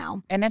of, you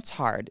know. And it's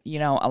hard, you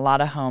know. A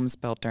lot of homes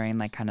built during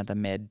like kind of the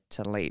mid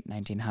to late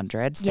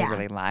 1900s, they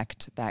really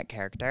lacked that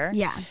character.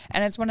 Yeah,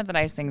 and it's one of the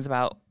nice things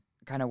about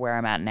kind of where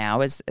I'm at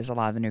now is a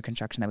lot of the new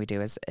construction that we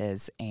do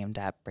is aimed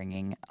at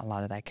bringing a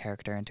lot of that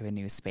character into a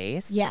new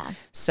space. Yeah.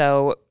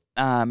 So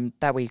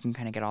that way you can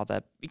kind of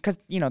get because,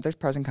 you know, there's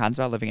pros and cons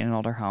about living in an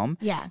older home.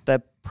 Yeah.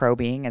 The pro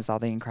being is all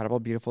the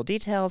incredible, beautiful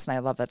details. And I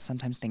love that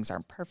sometimes things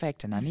aren't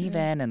perfect and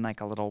uneven and like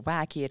a little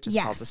wacky. It just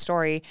tells a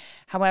story.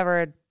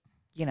 However,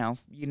 you know,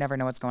 you never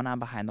know what's going on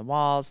behind the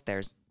walls.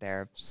 There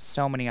are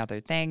so many other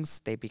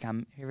things. Have you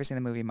ever seen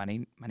the movie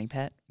Money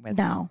Pit?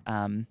 No.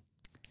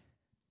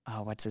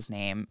 What's his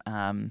name?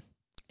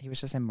 He was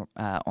just in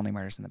Only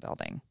Murders in the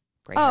Building.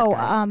 Great Oh,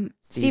 haircut.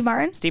 Steve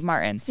Martin? Steve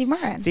Martin. Steve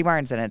Martin. Steve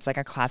Martin's in it. It's like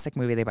a classic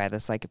movie. They buy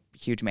this like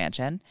huge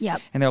mansion.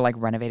 Yep. And they're like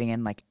renovating it,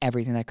 and like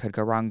everything that could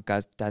go wrong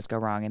does go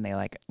wrong, and they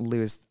like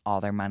lose all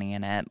their money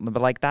in it.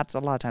 But like that's a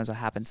lot of times what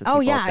happens with Oh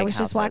people yeah, with I big was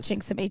just houses.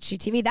 watching some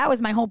HGTV. That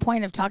was my whole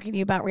point of talking to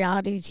you about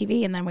reality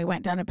TV, and then we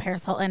went down a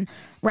Paris Hilton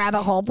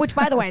rabbit hole. Which,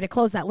 by the way, to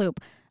close that loop,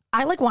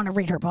 I like want to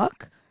read her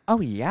book. Oh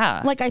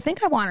yeah. Like I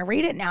think I want to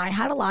read it now. I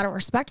had a lot of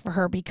respect for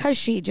her because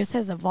she just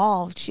has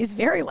evolved. She's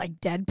very like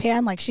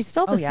deadpan. Like she's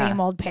still the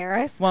same old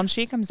Paris. Well, and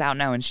she comes out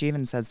now and she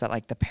even says that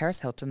like the Paris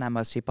Hilton that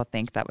most people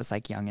think that was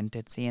like young and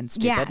ditzy and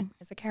stupid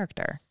is a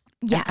character.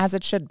 Yes. And as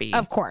it should be.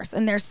 Of course.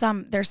 And there's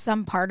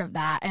some part of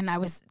that. And I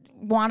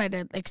wanted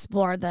to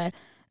explore the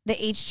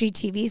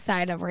HGTV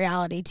side of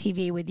reality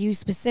TV with you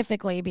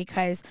specifically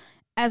because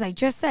as I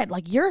just said,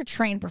 like you're a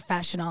trained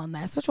professional in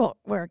this, which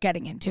we're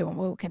getting into and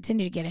we'll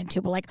continue to get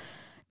into. But like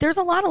there's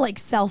a lot of like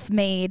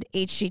self-made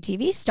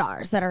HGTV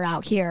stars that are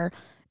out here,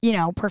 you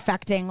know,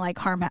 perfecting like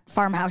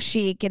Farmhouse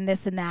Chic and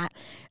this and that.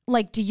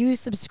 Like, do you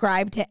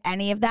subscribe to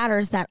any of that or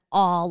is that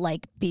all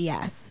like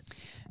BS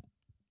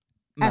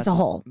as a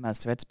whole?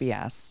 Most of it's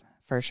BS.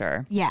 For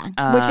sure. Yeah,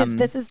 which is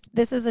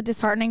this is a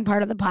disheartening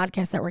part of the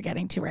podcast that we're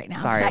getting to right now.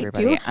 Sorry,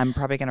 everybody. I'm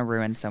probably going to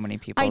ruin so many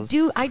people's.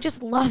 I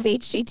just love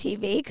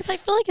HGTV because I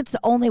feel like it's the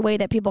only way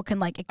that people can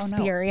like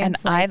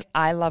experience. And like,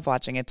 I love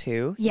watching it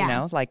too. Yeah. You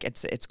know, like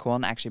it's cool.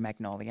 And actually,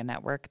 Magnolia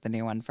Network, the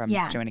new one from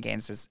Joanna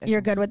Gaines, is you're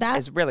good with that.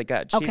 Is really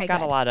good. She's got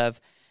a lot of.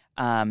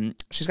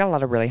 She's got a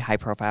lot of really high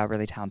profile,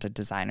 really talented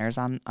designers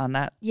on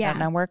that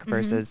network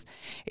versus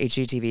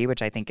HGTV,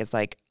 which I think is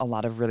like a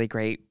lot of really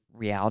great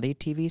reality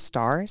TV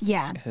stars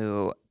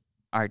who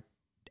are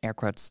air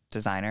quotes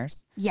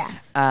designers.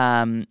 Yes.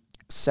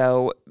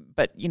 So,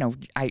 but you know,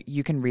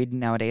 you can read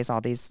nowadays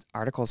all these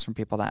articles from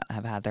people that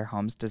have had their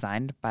homes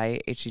designed by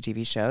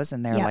HGTV shows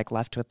and they're like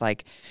left with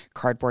like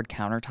cardboard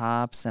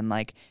countertops and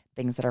like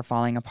things that are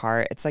falling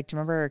apart. It's like, do you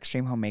remember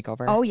Extreme Home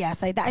Makeover? Oh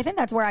yes. I think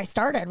that's where I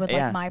started with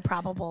like my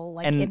probable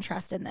like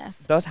interest in this.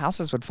 Those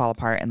houses would fall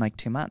apart in like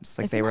 2 months.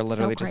 Like they were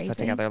literally just put crazy?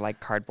 together like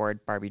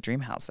cardboard Barbie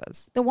dream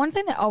houses. The one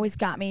thing that always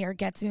got me or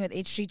gets me with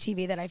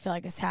HGTV that I feel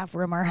like is half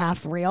rumor,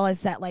 half real is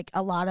that like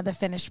a lot of the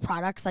finished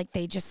products, like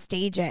they just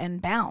stage it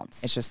and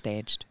bounce. It's just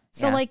staged.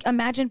 So like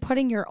imagine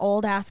putting your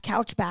old ass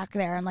couch back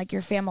there and like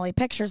your family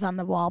pictures on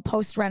the wall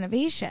post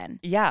renovation.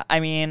 Yeah. I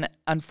mean,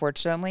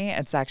 unfortunately,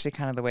 it's actually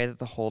kind of the way that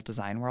the whole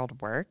design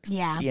world works.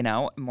 Yeah. You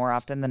know, more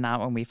often than not,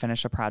 when we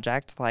finish a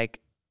project,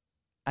 like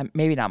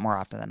maybe not more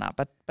often than not,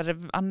 but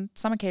on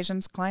some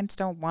occasions, clients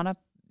don't want to,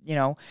 you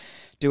know,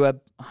 do a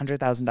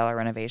 $100,000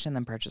 renovation,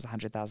 then purchase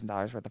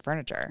 $100,000 worth of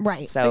furniture.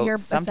 Right. So you're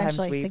sometimes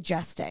essentially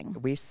suggesting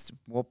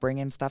we'll bring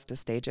in stuff to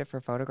stage it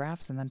for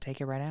photographs and then take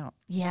it right out.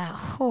 Yeah.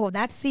 Oh,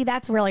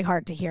 that's really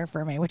hard to hear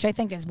for me, which I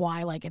think is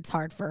why like it's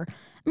hard for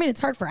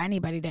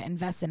anybody to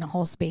invest in a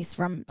whole space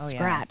from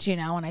scratch, you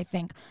know, and I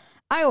think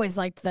I always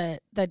liked the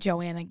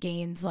Joanna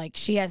Gaines. Like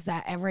she has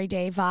that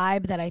everyday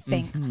vibe that I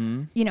think,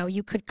 you know,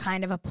 you could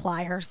kind of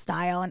apply her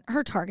style and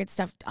her Target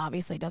stuff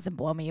obviously doesn't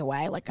blow me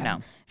away. Like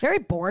I'm very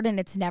bored and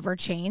it's never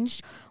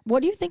changed.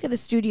 What do you think of the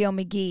Studio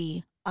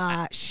McGee?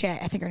 Shay,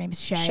 I think her name is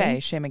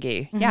Shay. Shay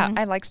McGee. Yeah,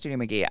 I like Studio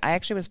McGee. I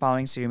actually was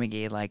following Studio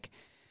McGee like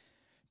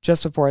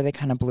just before they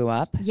kind of blew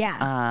up.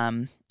 Yeah.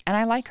 And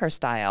I like her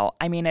style.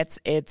 I mean,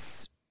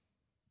 it's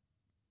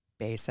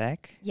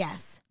basic.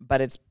 Yes.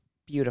 But it's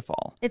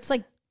beautiful. It's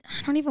like,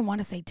 I don't even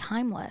want to say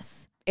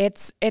timeless.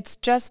 It's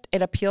just,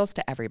 it appeals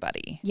to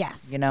everybody.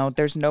 Yes. You know,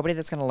 there's nobody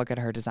that's going to look at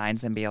her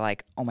designs and be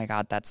like, oh my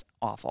God, that's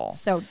awful.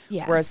 So,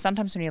 yeah. Whereas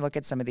sometimes when you look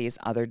at some of these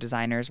other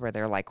designers where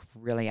they're like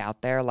really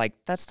out there, like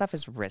that stuff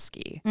is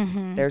risky.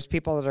 There's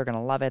people that are going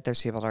to love it.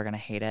 There's people that are going to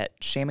hate it.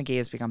 Shay McGee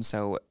has become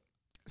so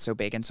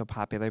big and so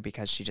popular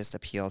because she just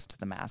appeals to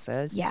the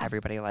masses. Yeah.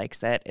 Everybody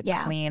likes it. It's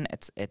clean.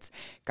 It's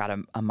got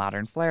a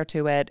modern flair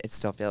to it. It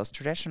still feels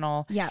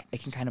traditional. Yeah.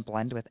 It can kind of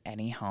blend with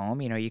any home.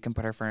 You know, you can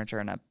put her furniture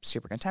in a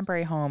super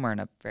contemporary home or in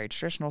a very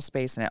traditional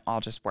space and it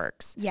all just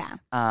works. Yeah.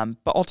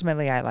 But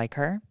ultimately I like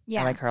her.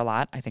 Yeah. I like her a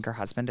lot. I think her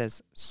husband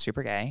is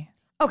super gay.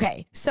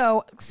 Okay,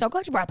 so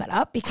glad you brought that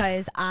up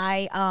because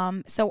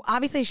so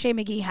obviously Shay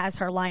McGee has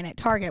her line at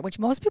Target, which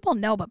most people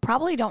know, but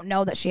probably don't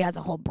know that she has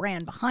a whole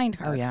brand behind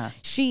her. Oh, yeah.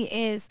 She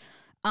is,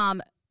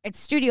 it's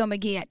Studio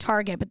McGee at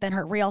Target, but then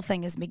her real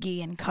thing is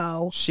McGee &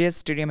 Co. She is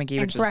Studio McGee,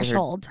 And which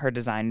Threshold. is her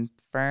design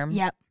firm.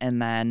 Yep. And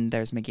then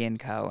there's McGee &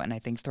 Co. And I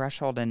think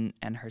Threshold and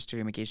her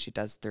Studio McGee she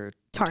does through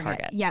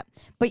Target. Yep.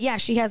 But yeah,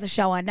 she has a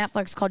show on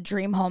Netflix called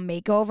Dream Home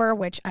Makeover,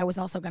 which I was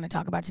also going to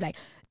talk about today.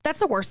 That's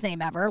the worst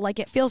name ever. Like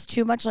it feels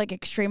too much like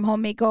Extreme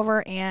Home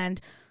Makeover and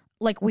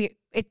like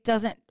it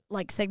doesn't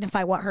like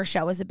signify what her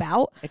show is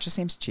about. It just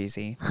seems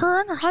cheesy. Her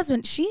and her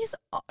husband,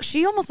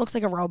 she almost looks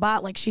like a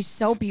robot. Like she's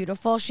so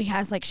beautiful. She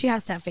has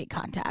to have fake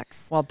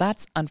contacts. Well,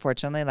 that's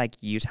unfortunately like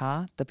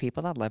Utah. The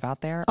people that live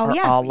out there Oh are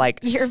yeah, all like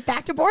you're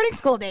back to boarding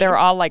school days. they're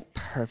all like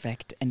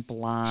perfect and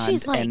blonde.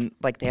 She's like- and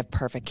like they have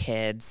perfect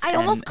kids. I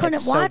almost and couldn't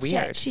it's so watch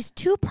weird. it. She's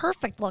too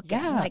perfect looking.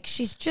 Yeah. Like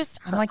she's just.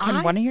 I'm like,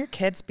 can one of your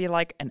kids be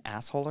like an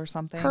asshole or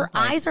something? Her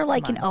eyes are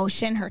like come an on.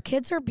 ocean. Her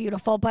kids are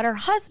beautiful, but her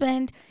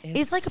husband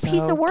is like a so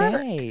piece of work.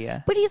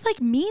 gay. But he's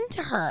like mean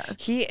to her.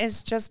 He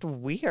is just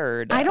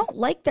weird. I don't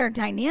like their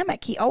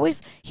dynamic. He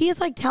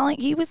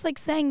was like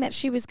saying that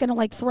she was going to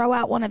like throw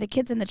out one of the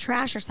kids in the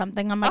trash or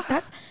something. I'm like,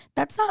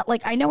 that's not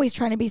like, I know he's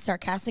trying to be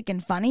sarcastic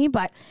and funny,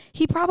 but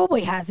he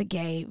probably has a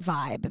gay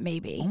vibe,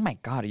 maybe. Oh my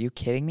God, are you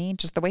kidding me?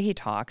 Just the way he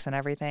talks and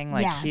everything.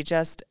 Like Yeah. he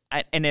just,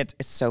 and it's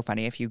so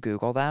funny if you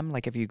Google them.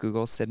 Like if you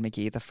Google Sid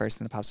McGee, the first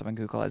thing that pops up on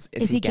Google is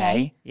he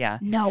gay? Yeah.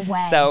 No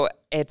way. So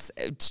it's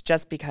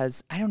just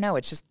because, I don't know,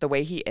 it's just the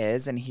way he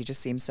is. And he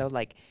just seems so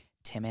like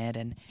timid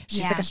and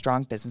she's like Yeah. a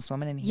strong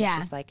businesswoman. And he's Yeah.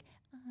 just like,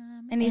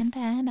 And he's-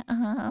 then,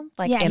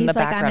 like Yeah, in he's the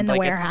like, I'm background, in the like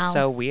warehouse.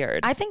 it's so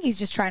weird. I think he's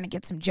just trying to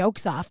get some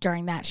jokes off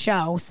during that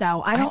show.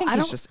 So I think don't,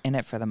 he's just in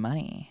it for the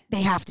money.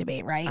 they have to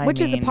be, right? I Which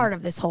is a mean- part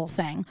of this whole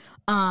thing.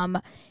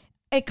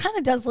 It kind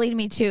of does lead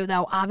me to,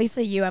 though,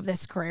 obviously you have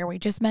this career. We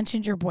just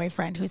mentioned your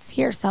boyfriend who's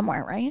here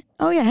somewhere, right?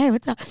 Oh, yeah. Hey,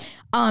 what's up?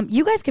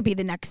 You guys could be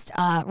the next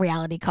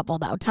reality couple,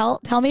 though. Tell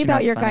me you know about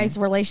what's your funny? guys'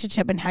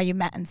 relationship and how you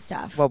met and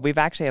stuff. Well, we've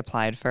actually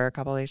applied for a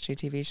couple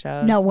HGTV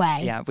shows. No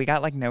way. Yeah, we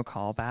got like no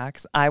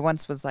callbacks. I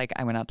once was like,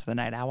 I went out to the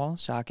Night Owl,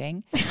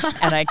 shocking.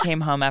 And I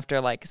came home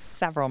after like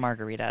several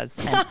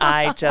margaritas. And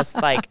I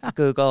just like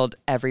Googled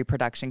every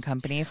production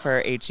company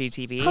for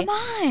HGTV. Come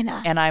on.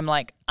 And I'm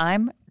like,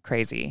 I'm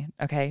crazy.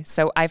 Okay.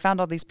 So I found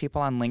all these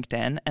people on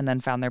LinkedIn and then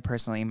found their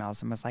personal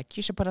emails and was like,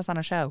 you should put us on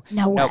a show.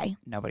 No Nope, way.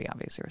 nobody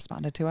obviously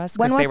responded to us.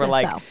 When was they were this,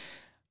 like, though?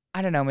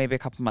 I don't know, maybe a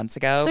couple months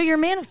ago. So you're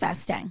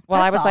manifesting.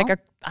 Well, That's I was all. like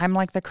I'm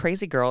like the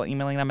crazy girl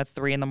emailing them at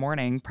 3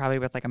 a.m, probably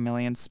with like a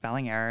million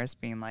spelling errors,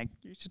 being like,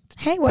 you should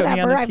Hey, put me on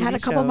whatever. a I've had TV a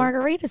couple show.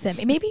 margaritas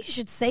in. Maybe you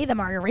should say the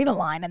margarita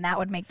line and that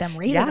would make them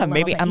read it a Yeah, little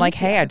maybe bit I'm like,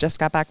 hey, easier. I just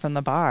got back from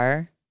the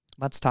bar.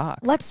 Let's talk.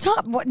 Let's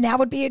talk. Now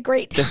would be a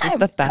great time. This is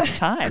the best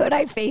time. Could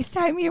I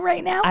FaceTime you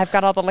right now? I've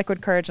got all the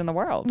liquid courage in the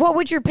world. What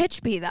would your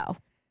pitch be, though?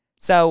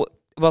 So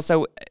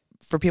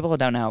for people who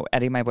don't know,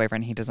 Eddie, my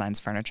boyfriend, he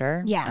designs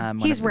furniture. Yeah, One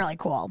he's of his- really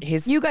cool.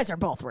 he's- You guys are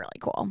both really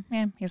cool.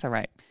 Yeah, he's all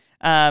right.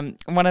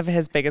 One of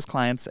his biggest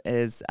clients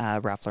is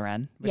Ralph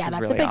Lauren, which Yeah, is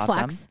that's really a big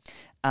awesome.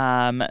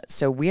 flex.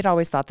 So we had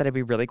always thought that it'd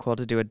be really cool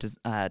to do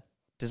a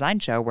design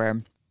show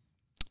where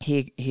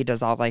he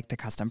does all like the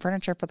custom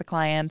furniture for the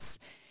clients,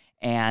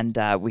 and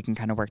we can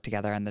kind of work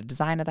together on the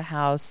design of the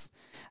house.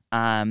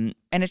 And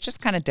it's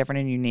just kind of different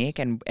and unique,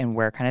 and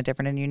we're kind of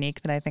different and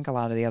unique than I think a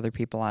lot of the other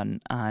people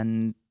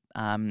on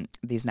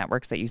these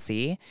networks that you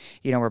see.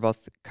 You know, we're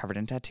both covered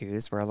in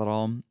tattoos. We're a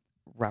little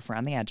rough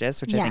around the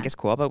edges, which I think Yeah. is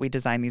cool, but we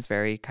design these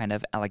very kind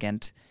of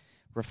elegant,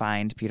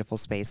 refined, beautiful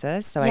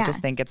spaces. So Yeah. I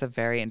just think it's a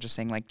very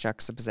interesting like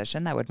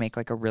juxtaposition that would make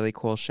like a really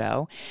cool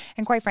show.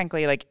 And quite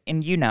frankly, like,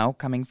 and you know,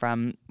 coming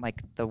from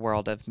like the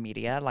world of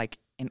media, like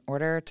in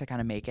order to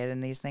kind of make it in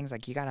these things,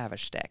 like you got to have a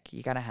shtick.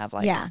 You got to have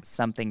like Yeah.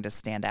 something to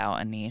stand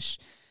out, a niche.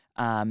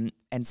 And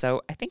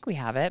so I think we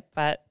have it,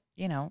 but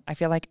you know, I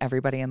feel like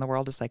everybody in the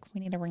world is like,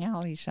 we need a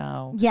reality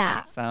show.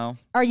 Yeah. So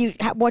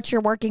What's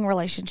your working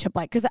relationship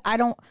like? Because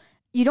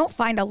you don't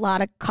find a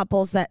lot of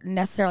couples that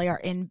necessarily are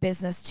in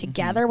business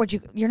together.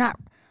 You're not,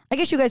 I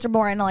guess you guys are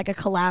more in like a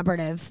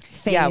collaborative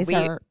phase,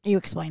 Yeah, or you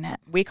explain it.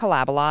 we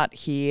collab a lot.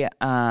 He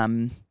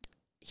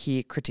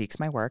critiques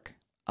my work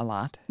a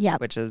lot. Yeah.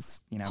 Which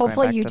is, you know,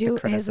 Hopefully going back you to the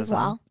do his as criticism.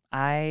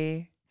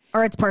 well.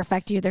 Or it's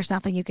perfect. There's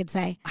nothing you could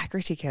say. I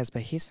critique his,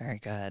 but he's very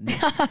good.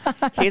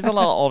 He's a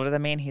little older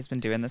than me, and he's been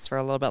doing this for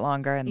a little bit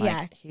longer, and Yeah.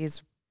 like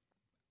he's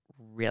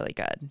really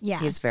good. Yeah.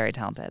 He's very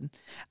talented.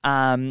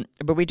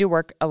 But we do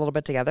work a little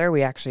bit together.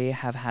 We actually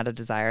have had a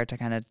desire to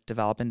kind of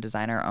develop and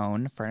design our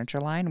own furniture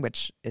line,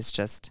 which is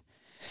just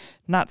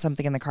not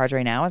something in the cards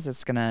right now, as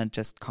it's gonna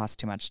just cost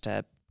too much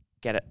to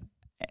get it,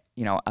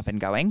 you know, up and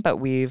going. But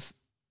we've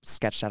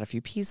sketched out a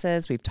few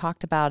pieces. We've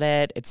talked about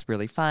it. It's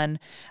really fun.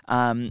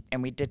 And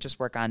we did just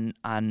work on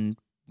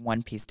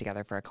one piece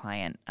together for a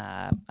client,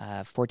 a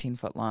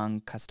 14-foot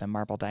long custom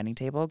marble dining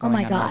table going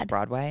my on God. North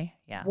Broadway.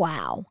 Yeah.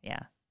 Wow. Yeah.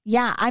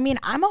 Yeah, I mean,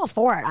 I'm all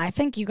for it. I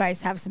think you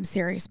guys have some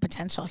serious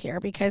potential here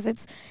because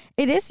it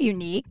is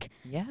unique.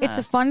 Yeah. It's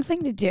a fun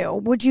thing to do.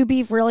 Would you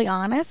be really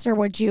honest, or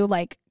would you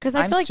like? Because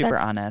I I'm feel like super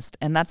that's honest,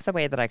 and that's the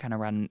way that I kind of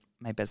run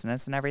my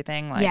business and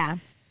everything. Like, yeah,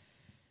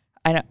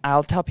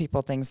 I'll tell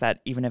people things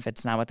that even if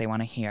it's not what they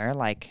want to hear,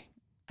 like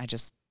I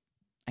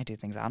do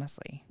things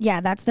honestly.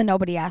 yeah. That's the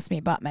nobody asked me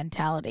but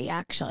mentality.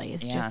 Actually,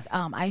 it's Yeah. just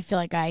I feel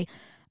like I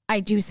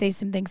do say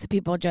some things that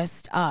people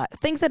just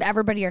things that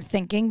everybody are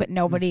thinking, but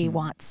nobody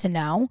wants to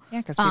know. Yeah,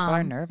 because people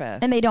are nervous.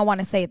 And they don't want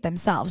to say it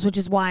themselves, which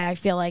is why I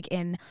feel like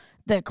in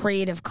the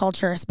creative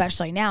culture,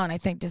 especially now. And I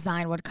think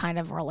design would kind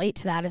of relate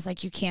to that, is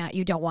like,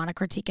 you don't want to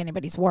critique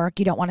anybody's work.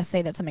 You don't want to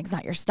say that something's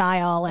not your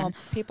style. And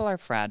people are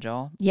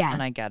fragile. Yeah.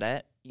 And I get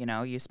it. You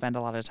know, you spend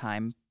a lot of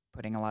time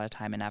putting a lot of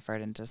time and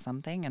effort into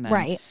something, and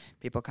then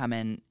people come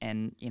in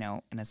and, you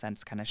know, in a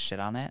sense kind of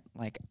shit on it.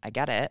 Like, I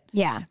get it.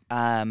 Yeah.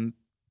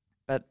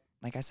 But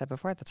like I said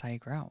before, that's how you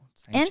grow.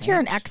 And you're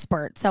an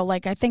expert. So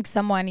like, I think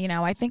someone, you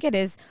know, I think it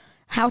is,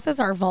 houses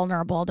are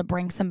vulnerable to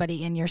bring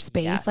somebody in your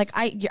space. Yes. Like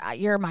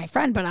you're my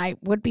friend, but I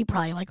would be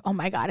probably like, oh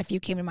my God, if you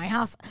came in my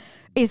house,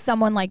 is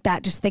someone like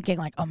that just thinking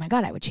like, oh my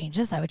God, I would change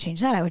this. I would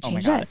change that. I would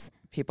change this.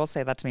 People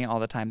say that to me all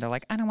the time. They're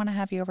like, I don't want to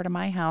have you over to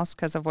my house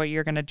because of what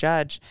you're going to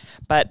judge.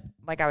 But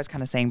like I was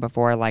kind of saying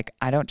before, like,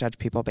 I don't judge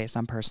people based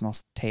on personal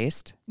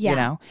taste. Yeah. You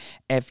know,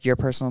 if your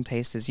personal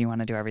taste is you want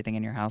to do everything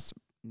in your house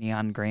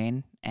neon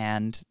green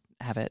and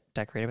have it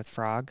decorated with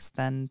frogs,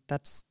 then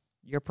that's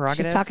your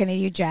prerogative. She's talking to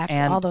you, Jack.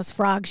 And all those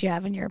frogs you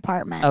have in your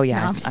apartment. Oh,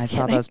 yeah. No, I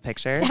saw those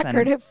pictures.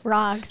 Decorative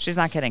frogs. She's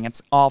not kidding.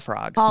 It's all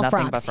frogs. All Nothing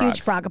frogs. but frogs.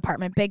 Huge frog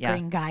apartment. Big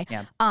green guy.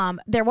 Yeah.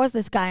 There was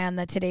this guy on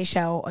the Today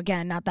Show,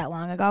 again, not that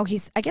long ago.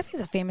 I guess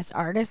he's a famous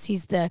artist.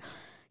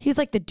 He's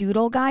like the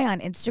doodle guy on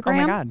Instagram.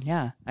 Oh my God,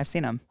 yeah. I've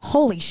seen him.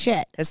 Holy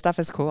shit. His stuff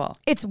is cool.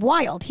 It's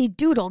wild. He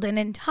doodled an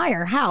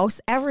entire house,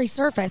 every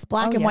surface,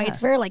 black and white.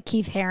 It's very like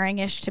Keith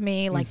Haring-ish to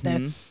me, like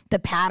the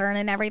pattern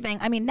and everything.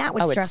 I mean, that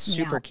would stress me out.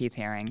 It's super Keith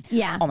Haring.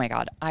 Yeah. Oh my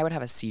God, I would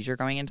have a seizure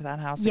going into that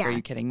house. Like, are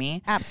you kidding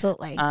me?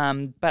 Absolutely.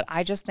 But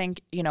I just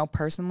think, you know,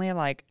 personally,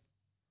 like,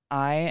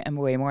 I am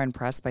way more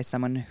impressed by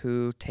someone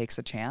who takes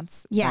a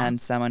chance than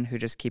someone who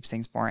just keeps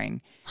things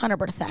boring.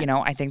 100%. You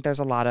know, I think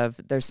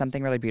there's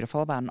something really beautiful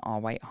about an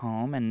all white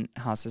home and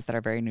houses that are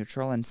very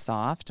neutral and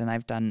soft. And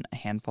I've done a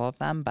handful of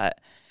them.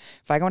 But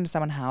if I go into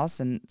someone's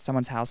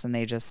house and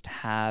they just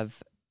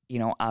have, you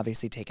know,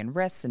 obviously taken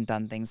risks and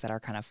done things that are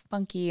kind of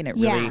funky and it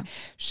really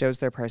shows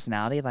their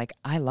personality, like,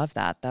 I love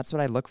that. That's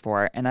what I look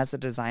for. And as a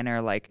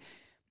designer, like,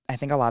 I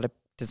think a lot of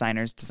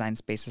designers design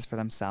spaces for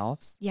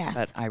themselves. Yes.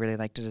 But I really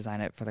like to design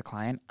it for the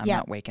client. I'm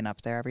not waking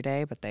up there every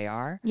day, but they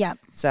are. Yeah.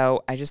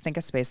 So I just think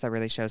a space that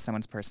really shows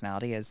someone's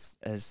personality is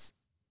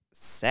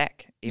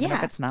sick. Even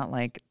if it's not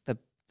like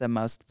the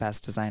most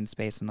best designed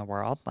space in the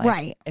world.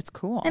 Like, it's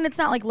cool. And it's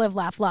not like live,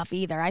 laugh, fluff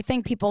either. I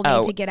think people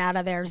need to get out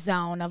of their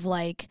zone of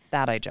like.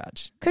 That I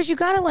judge. Because you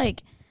got to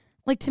like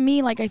to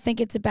me, like, I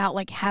think it's about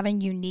like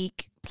having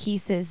unique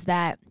pieces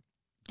that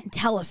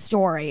tell a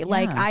story. Yeah.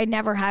 Like, I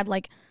never had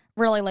like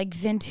really like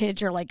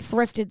vintage or like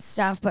thrifted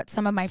stuff, but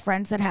some of my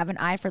friends that have an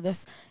eye for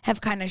this have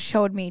kind of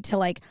showed me to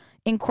like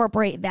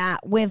incorporate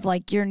that with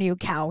like your new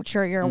couch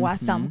or your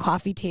West Elm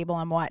coffee table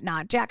and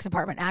whatnot. Jack's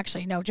apartment,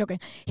 actually, no joking,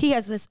 he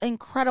has this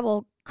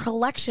incredible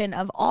collection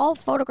of all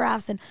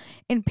photographs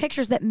and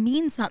pictures that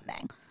mean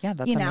something. Yeah,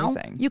 that's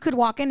amazing. You could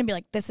walk in and be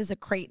like, this is a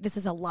crate, this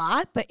is a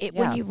lot, but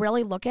when you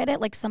really look at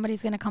it, like,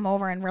 somebody's going to come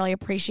over and really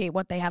appreciate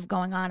what they have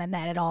going on and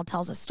that it all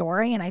tells a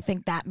story. And I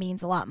think that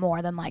means a lot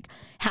more than like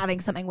having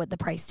something with the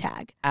price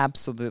tag.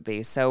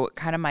 Absolutely. So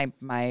kind of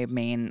my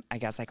main, I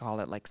guess I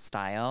call it like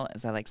style,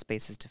 is I like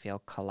spaces to feel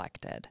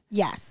collected.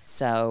 Yes.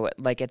 So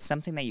like, it's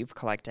something that you've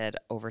collected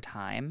over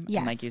time. Yes.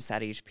 And like you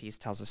said, each piece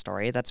tells a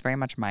story. That's very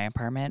much my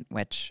apartment,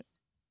 which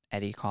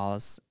Eddie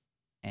calls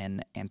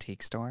an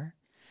antique store.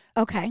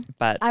 Okay.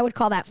 But I would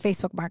call that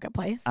Facebook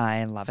Marketplace.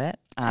 I love it.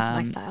 That's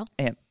my style.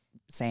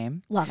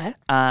 Same. Love it.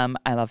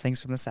 I love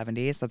things from the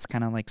 70s. That's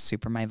kind of like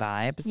super my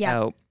vibe. Yep.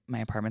 So my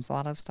apartment's a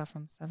lot of stuff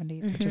from the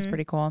 70s, which is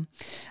pretty cool.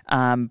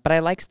 But I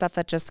like stuff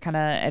that just kind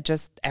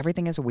of,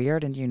 everything is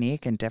weird and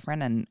unique and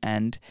different.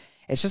 And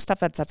it's just stuff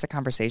that sets a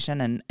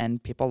conversation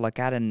and people look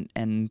at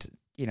and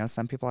you know,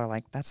 some people are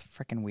like, that's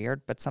freaking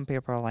weird. But some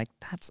people are like,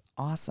 that's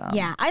awesome.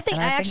 Yeah, I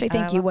actually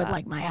think you would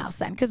like my house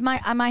then. Because my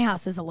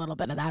house is a little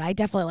bit of that. I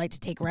definitely like to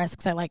take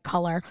risks. I like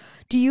color.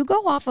 Do you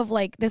go off of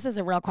like, this is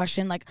a real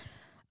question,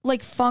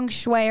 like feng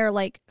shui, or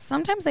like,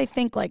 sometimes I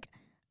think like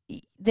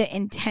the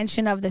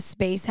intention of the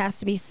space has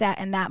to be set,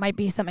 and that might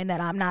be something that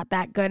I'm not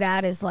that good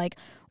at, is like,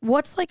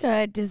 what's like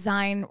a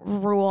design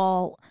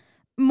rule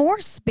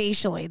more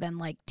spatially than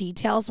like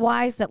details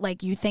wise that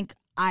like you think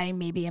I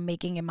maybe am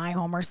making in my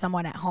home or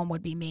someone at home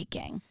would be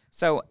making?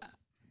 So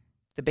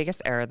the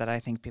biggest error that I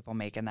think people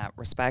make in that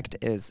respect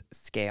is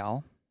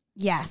scale.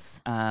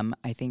 Yes.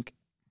 I think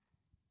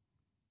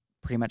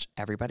pretty much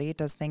everybody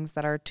does things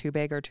that are too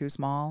big or too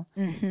small.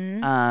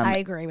 Mm-hmm. I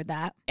agree with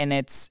that. And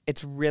it's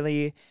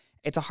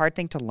a hard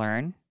thing to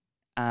learn.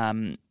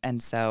 And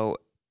so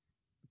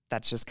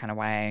that's just kind of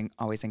why I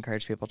always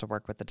encourage people to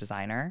work with the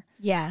designer.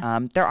 Yeah.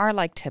 There are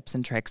like tips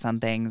and tricks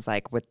on things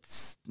like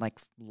with like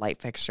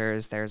light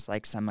fixtures. There's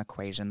like some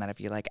equation that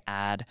if you like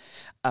add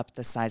up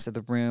the size of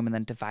the room and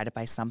then divide it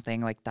by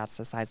something, like that's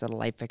the size of the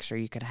light fixture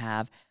you could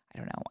have. I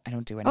don't know. I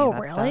don't do any of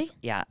that stuff. Really?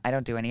 Yeah. I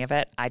don't do any of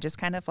it. I just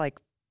kind of like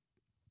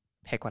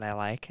pick what I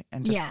like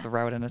and just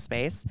throw it in a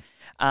space.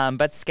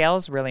 But scale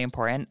is really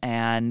important,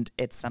 and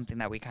it's something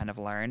that we kind of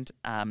learned.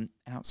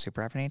 I don't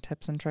super have any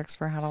tips and tricks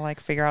for how to like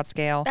figure out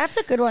scale. That's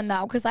a good one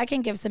though, because I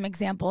can give some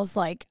examples.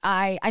 Like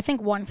I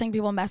think one thing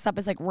people mess up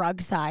is like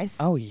rug size.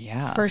 Oh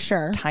yeah, for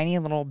sure. Tiny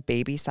little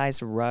baby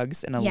sized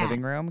rugs in a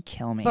living room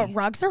kill me. But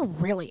rugs are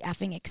really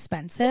effing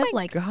expensive. Oh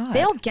my God.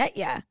 They'll get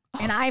you.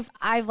 And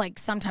I've like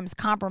sometimes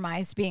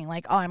compromised being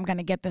like, oh, I'm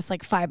gonna get this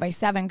like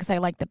 5x7 because I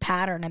like the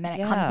pattern, and then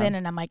it comes in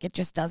and I'm like, it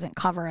just doesn't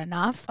cover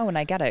enough. Oh, and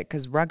I get it,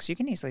 because rugs you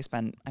can easily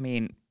spend. I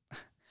mean,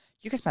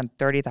 you can spend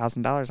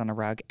 $30,000 on a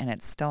rug, and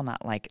it's still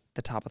not like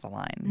the top of the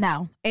line.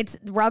 No,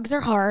 rugs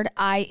are hard.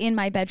 In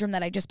my bedroom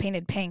that I just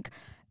painted pink,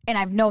 and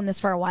I've known this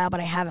for a while, but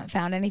I haven't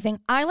found anything.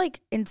 I like,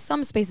 in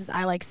some spaces,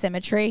 I like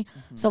symmetry.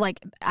 Mm-hmm. So like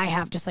I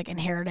have just like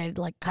inherited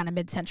like kind of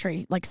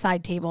mid-century like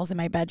side tables in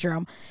my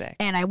bedroom. Sick.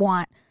 And I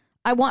want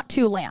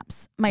 2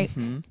 lamps.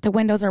 The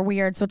windows are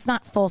weird, so it's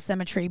not full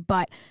symmetry,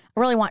 but I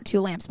really want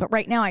 2 lamps. But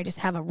right now I just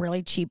have a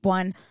really cheap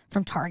one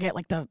from Target,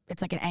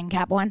 it's like an end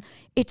cap one.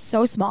 It's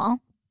so small.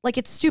 Like,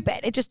 it's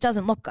stupid. It just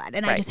doesn't look good.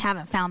 And I just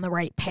haven't found the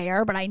right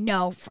pair, but I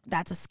know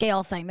that's a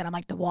scale thing that I'm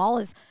like, the wall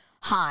is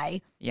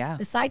high. Yeah.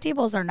 The side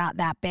tables are not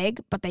that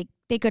big, but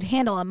they could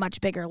handle a much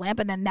bigger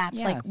lamp, and then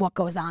that's like what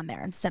goes on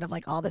there instead of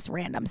like all this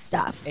random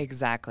stuff.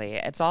 Exactly.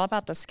 It's all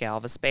about the scale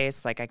of a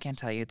space. Like, I can't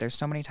tell you, there's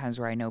so many times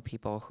where I know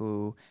people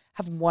who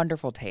have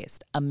wonderful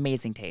taste,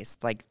 amazing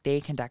taste. Like, they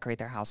can decorate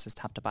their houses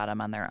top to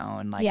bottom on their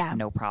own, like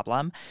no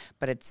problem.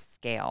 But it's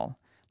scale.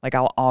 Like,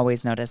 I'll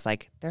always notice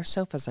like their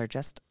sofas are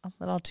just a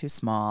little too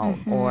small,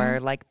 or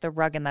like the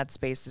rug in that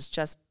space is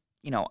just,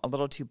 a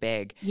little too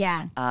big.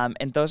 Yeah.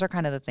 And those are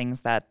kind of the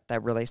things that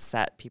really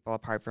set people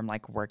apart from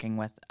like working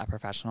with a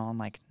professional and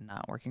like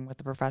not working with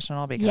a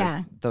professional,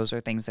 because those are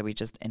things that we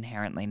just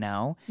inherently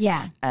know.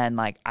 Yeah. And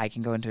like I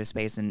can go into a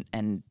space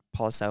and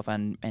pull a sofa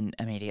and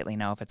immediately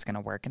know if it's going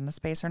to work in the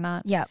space or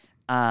not. Yep.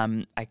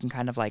 I can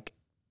kind of like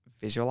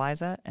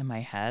visualize it in my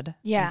head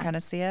and kind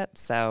of see it.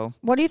 So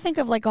what do you think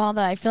of like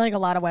I feel like a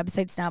lot of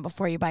websites now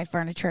before you buy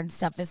furniture and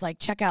stuff is like,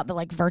 check out the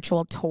like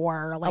virtual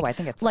tour. Like, I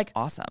think it's like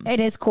awesome. It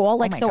is cool.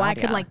 Like, so I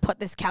could like put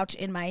this couch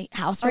in my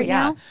house right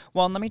now.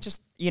 Well, and let me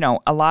just,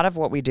 a lot of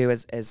what we do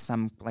is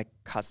some like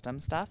custom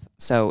stuff.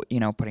 So,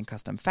 putting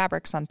custom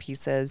fabrics on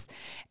pieces.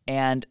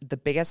 And the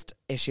biggest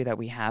issue that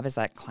we have is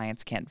that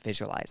clients can't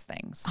visualize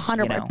things.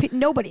 100%.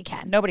 Nobody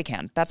can. Nobody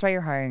can. That's why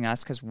you're hiring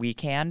us, because we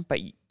can, but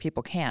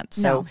people can't.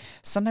 So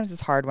sometimes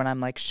it's hard when I'm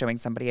like showing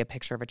somebody a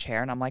picture of a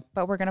chair and I'm like,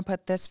 but we're going to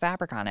put this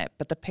fabric on it.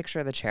 But the picture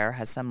of the chair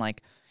has some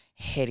like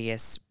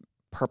hideous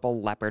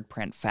purple leopard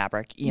print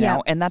fabric, you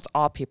know, and that's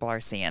all people are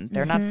seeing.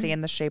 They're not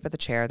seeing the shape of the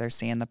chair. They're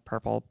seeing the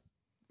purple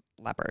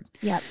leopard.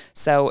 Yep.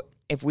 So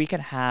if we could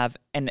have,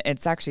 and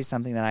it's actually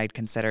something that I'd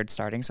considered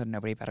starting, so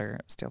nobody better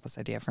steal this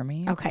idea from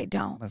me. Okay,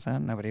 don't.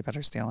 Listen, nobody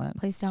better steal it.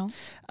 Please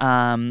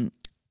don't.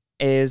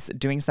 Is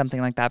doing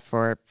something like that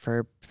for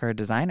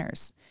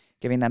designers,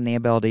 giving them the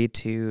ability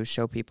to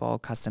show people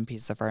custom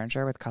pieces of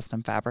furniture with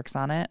custom fabrics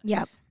on it.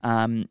 Yep.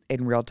 In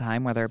real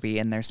time, whether it be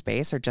in their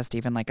space or just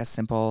even like a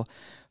simple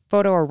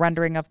photo or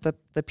rendering of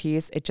the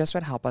piece, it just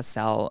would help us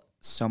sell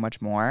so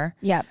much more.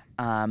 Yep.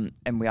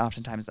 And we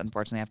oftentimes,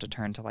 unfortunately, have to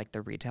turn to like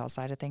the retail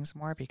side of things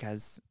more,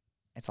 because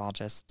it's all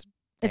just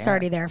it's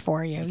already there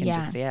for you. You can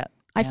just see it.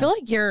 I feel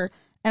like and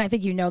I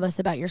think you know this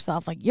about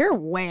yourself, like you're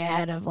way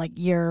ahead of like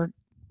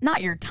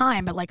not your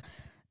time, but like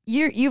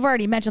you've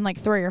already mentioned like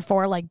 3 or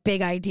 4 like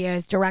big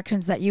ideas,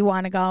 directions that you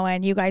want to go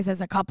in. You guys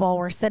as a couple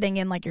were sitting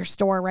in like your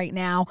store right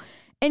now,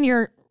 and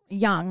you're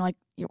young. Like,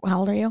 how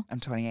old are you? I'm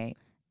 28.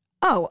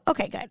 Oh,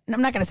 okay, good.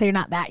 I'm not going to say you're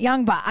not that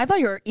young, but I thought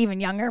you were even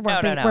younger.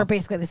 We're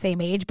basically the same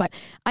age, but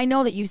I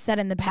know that you said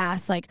in the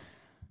past, like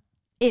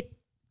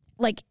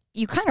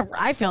you kind of,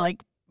 I feel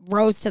like,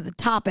 rose to the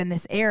top in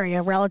this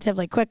area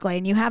relatively quickly,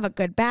 and you have a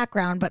good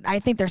background, but I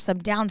think there's some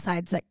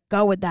downsides that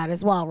go with that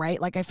as well, right?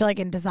 Like, I feel like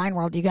in design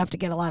world, you have to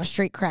get a lot of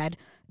street cred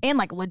and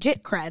like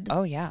legit cred.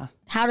 Oh yeah.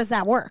 How does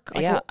that work?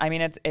 Like, I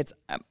mean, it's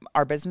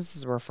our business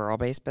is a referral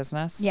based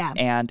business. Yeah.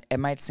 And it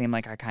might seem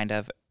like I kind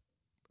of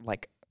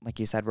like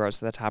you said, rose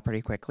to the top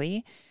pretty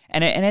quickly.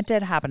 And it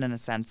did happen in a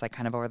sense, like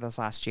kind of over this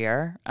last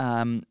year.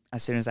 As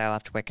soon as I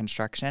left Wick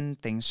Construction,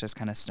 things just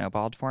kind of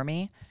snowballed for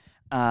me.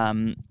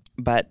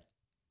 But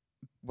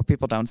what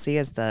people don't see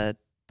is the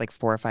like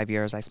 4 or 5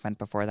 years I spent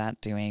before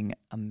that doing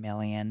a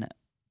million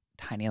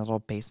tiny little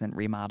basement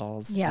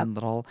remodels and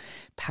little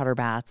powder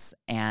baths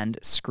and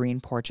screen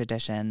porch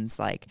additions,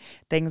 like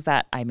things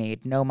that I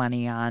made no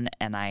money on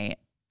and I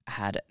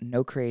had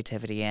no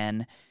creativity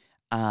in.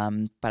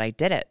 But I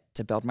did it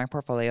to build my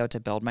portfolio, to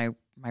build my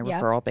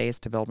referral base,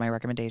 to build my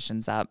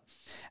recommendations up.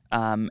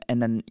 And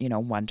then,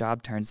 one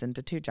job turns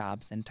into 2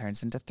 jobs and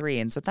turns into 3.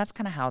 And so that's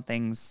kind of how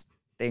things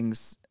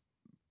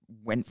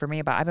went for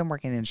me. But I've been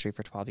working in the industry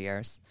for 12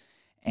 years.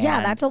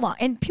 Yeah, that's a lot.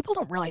 And people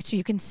don't realize, so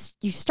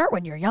you start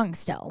when you're young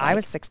still. Like, I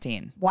was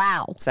 16.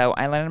 Wow. So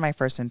I landed my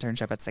first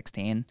internship at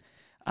 16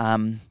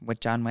 with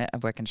John Witt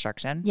of Wick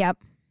Construction. Yep.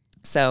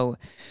 So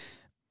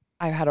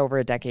I've had over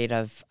a decade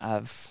of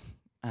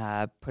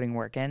putting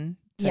work in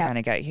to kind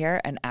of get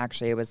here. And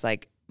actually it was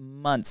like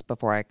months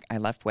before I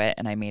left WIT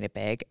and I made it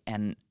big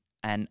and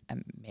I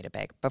made it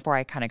big before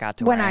I kind of got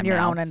to Went where I on am your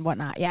now. own and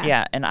whatnot. Yeah.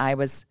 Yeah. And I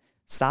was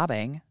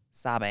sobbing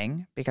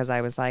because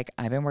I was like,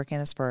 I've been working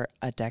this for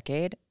a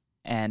decade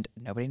and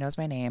nobody knows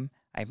my name.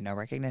 I have no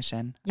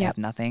recognition. I have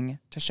nothing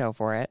to show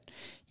for it.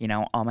 You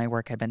know, all my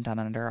work had been done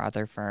under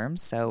other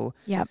firms. So,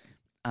 Yep.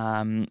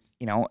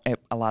 you know,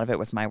 a lot of it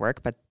was my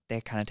work, but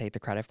they kind of take the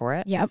credit for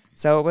it. Yep.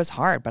 So it was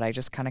hard, but I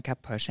just kind of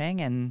kept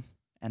pushing and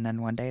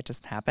then one day it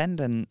just happened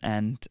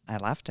and I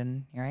left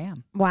and here I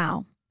am.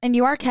 Wow. And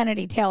you are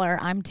Kennedy Taylor.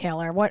 I'm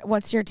Taylor.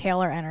 What's your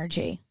Taylor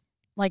energy?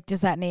 Like,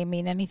 does that name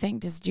mean anything?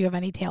 Do you have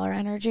any Taylor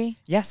energy?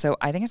 Yeah, so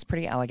I think it's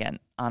pretty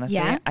elegant, honestly.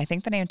 Yeah? I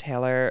think the name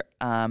Taylor,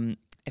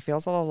 it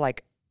feels a little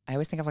like, I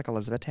always think of like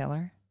Elizabeth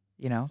Taylor,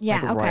 you know?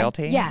 Yeah, like okay.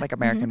 royalty, Yeah. like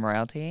American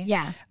royalty.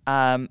 Yeah.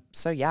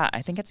 So yeah,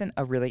 I think it's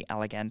a really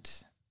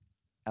elegant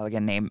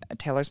name.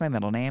 Taylor's my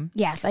middle name.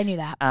 Yes, I knew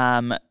that.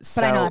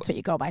 So, but I know that's what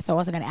you go by, so I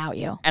wasn't going to out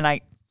you.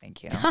 and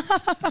thank you.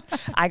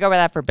 I go by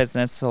that for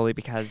business solely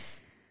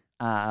because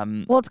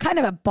Well, it's kind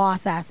of a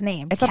boss-ass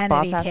name. It's Kennedy a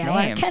boss-ass Taylor.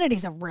 name.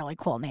 Kennedy's a really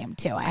cool name,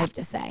 too, I have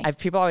to say.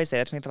 people always say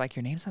that to me. They're like,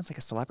 your name sounds like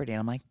a celebrity. And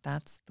I'm like,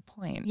 that's the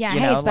point. Yeah, You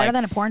hey, know, it's better like,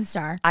 than a porn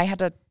star. I had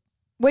to,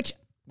 Which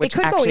it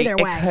could actually, go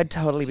either way. It could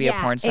totally be a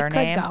porn star it could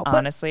name. go, but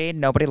Honestly,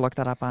 nobody looked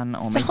that up on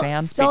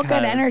OnlyFans. Still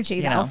because, good energy,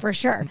 you though, know, for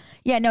sure.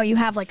 Yeah, no, you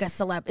have like a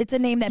celeb. It's a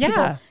name that yeah.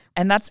 people...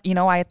 And that's, you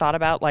know, I thought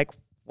about like,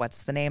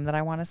 what's the name that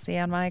I want to see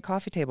on my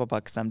coffee table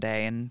book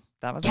someday? And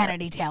that was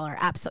Kennedy Taylor,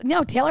 absolutely.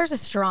 No, Taylor's a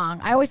strong.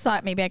 I always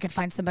thought maybe I could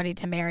find somebody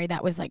to marry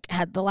that was like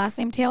had the last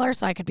name Taylor,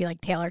 so I could be like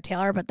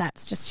Taylor, but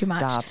that's just too much.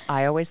 Stop.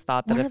 I always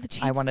thought that What are if the I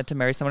chances? wanted to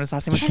marry someone whose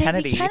last name was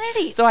Kennedy, Kennedy,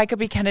 Kennedy. so I could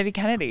be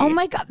Kennedy. Oh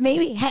my God,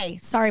 maybe. Hey,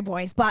 sorry,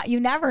 boys, but you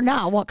never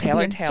know what could Taylor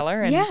be in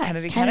Taylor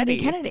and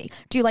Kennedy.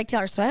 Do you like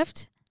Taylor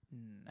Swift?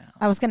 No.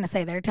 I was gonna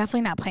say they're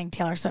definitely not playing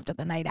Taylor Swift at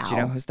the night out. Do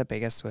you know who's the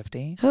biggest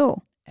Swiftie?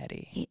 Who?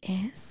 Eddie. He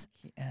is.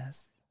 He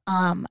is.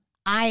 I'm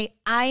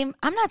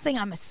not saying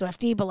I'm a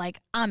Swiftie, but like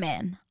I'm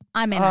in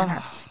on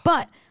her.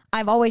 But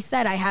I've always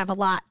said I have a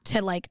lot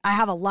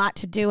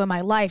to do in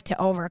my life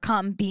to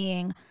overcome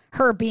being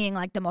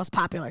like the most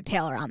popular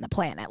Taylor on the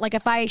planet. Like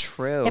if I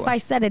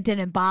said it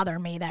didn't bother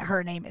me that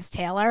her name is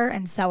Taylor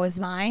and so is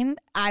mine,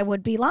 I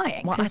would be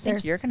lying. Well, I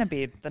think you're going to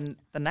be the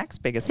next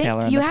biggest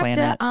Taylor on the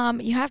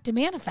planet. You have to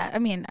manifest. I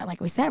mean,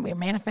 like we said, we're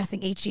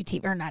manifesting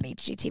HGTV or not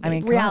HGTV. I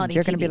mean, reality.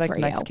 You're going to be like for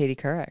the next you. Katie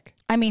Couric.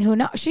 I mean, who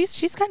knows?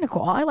 She's kind of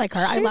cool. I like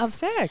her. She's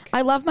sick.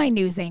 I love my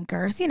news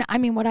anchors. You know, I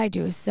mean, what I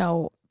do is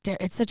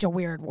it's such a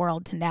weird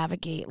world to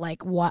navigate.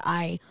 Like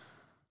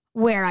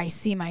where I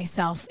see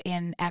myself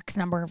in X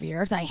number of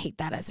years. I hate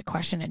that as a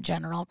question in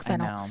general because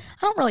I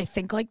don't really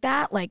think like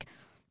that. Like,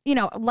 you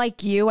know,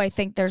 like you, I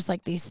think there's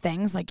like these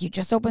things like you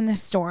just opened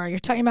this store. You're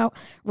talking about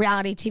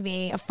reality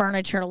TV, a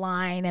furniture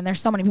line, and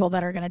there's so many people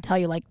that are going to tell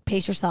you like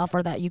pace yourself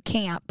or that you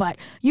can't. But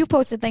you've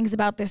posted things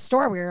about this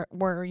store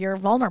where you're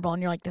vulnerable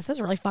and you're like, this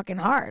is really fucking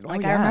hard.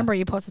 Like I remember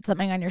you posted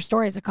something on your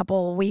stories a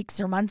couple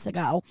weeks or months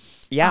ago.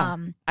 Yeah,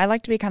 I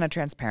like to be kind of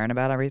transparent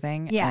about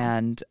everything. Yeah,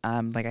 and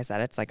like I said,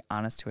 it's like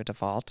honest to a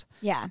default.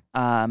 Yeah.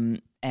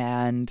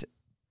 And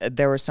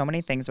there were so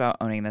many things about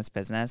owning this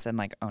business and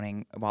like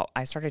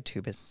I started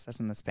 2 businesses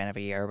in the span of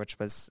a year, which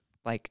was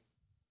like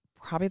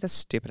probably the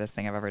stupidest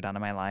thing I've ever done in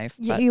my life.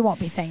 You won't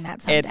be saying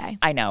that someday.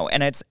 I know.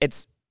 And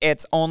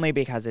it's only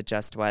because it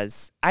just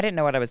was, I didn't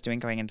know what I was doing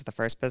going into the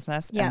first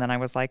business. Yep. And then I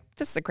was like,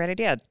 this is a great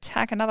idea.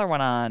 Tack another one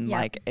on. Yep.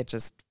 Like it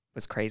just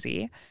was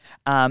crazy.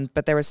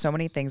 But there were so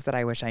many things that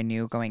I wish I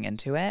knew going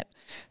into it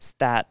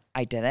that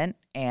I didn't.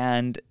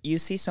 And you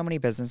see so many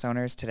business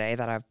owners today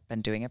that have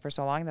been doing it for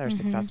so long that are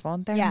successful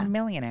and they're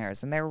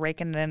millionaires and they're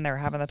raking it in. They're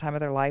having the time of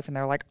their life and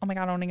they're like, oh my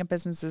God, owning a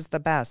business is the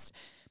best.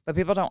 But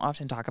people don't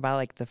often talk about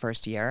like the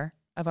first year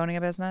of owning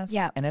a business.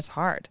 Yeah. And it's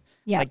hard.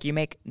 Yeah. Like you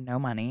make no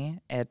money.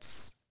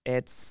 It's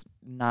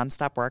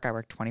nonstop work. I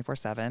work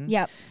 24/7.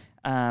 Yep.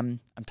 I'm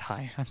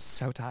tired. I'm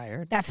so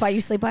tired. That's why you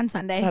sleep on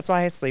Sundays. That's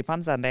why I sleep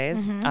on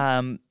Sundays.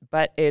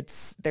 But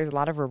there's a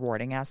lot of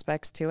rewarding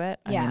aspects to it.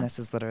 I mean, this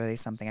is literally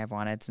something I've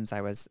wanted since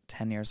I was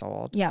 10 years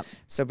old. Yep.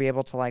 So be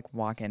able to like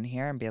walk in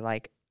here and be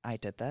like, I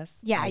did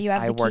this. Yeah, you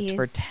have I the worked keys.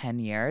 for 10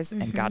 years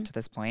and got to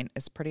this point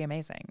is pretty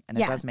amazing. And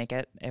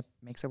it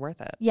makes it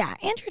worth it. Yeah.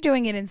 And you're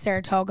doing it in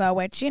Saratoga,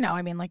 which, you know,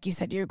 I mean, like you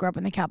said, you grew up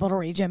in the capital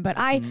region, but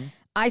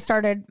I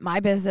started my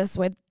business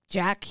with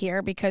Jack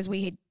here because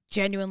we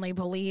genuinely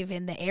believe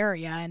in the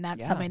area. And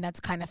that's something that's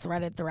kind of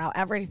threaded throughout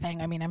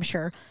everything. I mean, I'm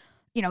sure,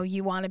 you know,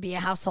 you want to be a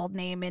household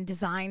name in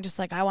design, just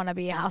like I want to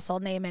be a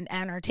household name in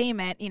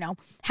entertainment, you know,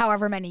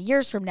 however many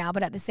years from now.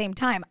 But at the same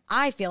time,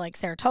 I feel like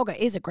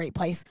Saratoga is a great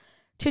place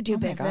to do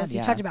business. God,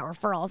 you talked about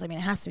referrals. I mean,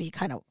 it has to be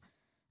kind of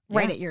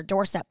right at your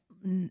doorstep,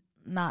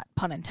 not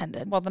pun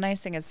intended. Well, the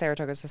nice thing is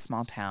Saratoga is a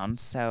small town,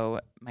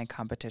 so my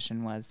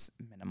competition was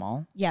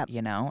minimal. Yep.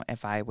 You know,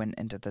 if I went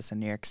into this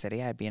in New York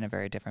City, I'd be in a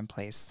very different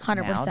place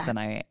 100%. now than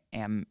I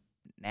am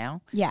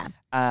now. Yeah.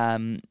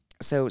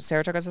 So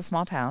Saratoga is a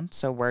small town,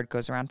 so word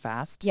goes around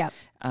fast. Yep.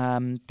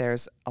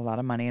 There's a lot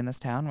of money in this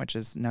town, which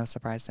is no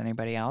surprise to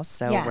anybody else.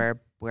 So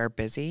we're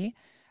busy.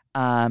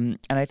 And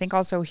I think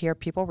also here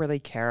people really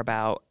care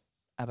about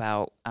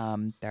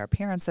their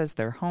appearances,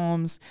 their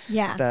homes,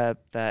 Yeah.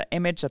 the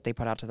image that they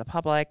put out to the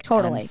public.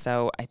 Totally. And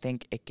so I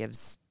think it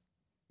gives,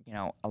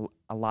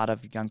 a lot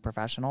of young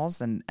professionals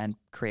and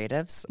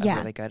creatives a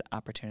really good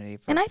opportunity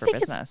for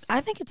business.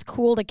 I think it's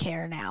cool to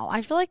care now.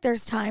 I feel like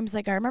there's times,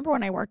 like I remember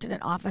when I worked in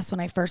an office when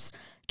I first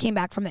came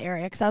back from the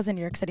area, because I was in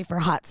New York City for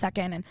a hot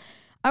second, and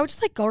I would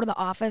just like go to the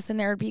office and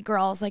there would be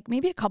girls like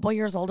maybe a couple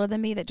years older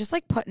than me that just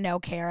like put no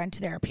care into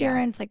their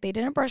appearance. Like they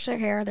didn't brush their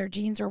hair, their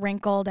jeans were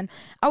wrinkled, and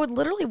I would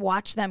literally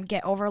watch them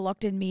get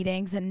overlooked in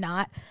meetings and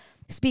not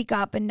speak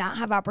up and not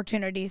have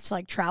opportunities to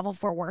like travel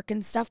for work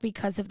and stuff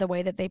because of the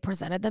way that they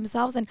presented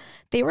themselves. And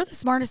they were the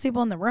smartest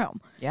people in the room.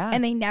 Yeah.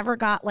 And they never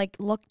got like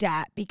looked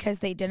at because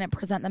they didn't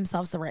present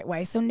themselves the right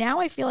way. So now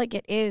I feel like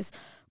it is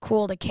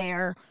cool to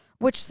care,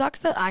 which sucks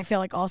that I feel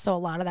like also a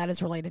lot of that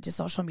is related to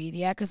social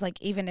media. Cause like,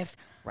 even if,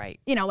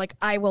 like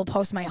I will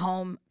post my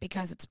home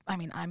because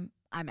I'm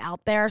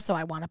out there. So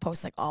I want to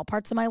post like all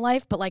parts of my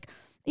life, but like,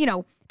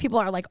 people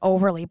are like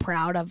overly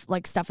proud of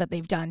like stuff that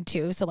they've done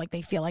too. So like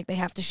they feel like they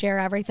have to share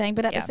everything.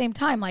 But at the same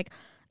time, like,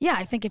 yeah,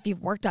 I think if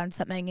you've worked on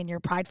something and you're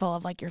prideful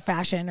of like your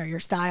fashion or your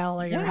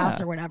style or your house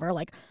or whatever,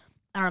 like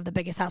I don't have the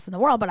biggest house in the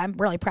world, but I'm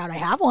really proud I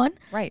have one.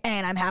 Right.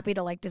 And I'm happy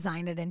to like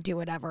design it and do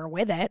whatever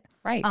with it.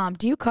 Right.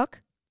 Do you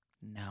cook?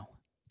 No.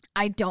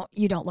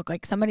 You don't look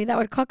like somebody that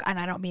would cook, and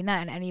I don't mean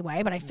that in any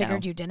way, but I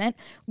figured you didn't.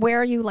 Where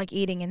are you like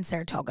eating in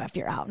Saratoga if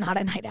you're out, not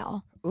a night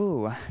owl?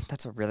 Ooh,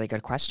 that's a really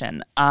good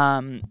question.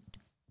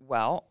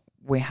 Well,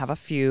 we have a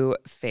few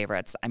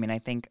favorites. I mean, I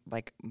think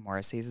like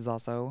Morrissey's is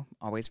also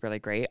always really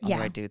great. Although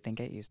I do think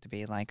it used to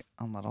be like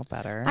a little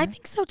better. I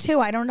think so too.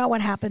 I don't know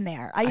what happened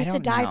there. I used to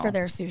die for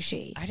their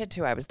sushi. I did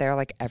too. I was there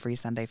like every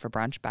Sunday for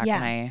brunch back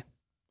when I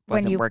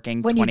wasn't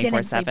working when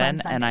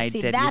 24/7, and I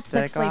did that's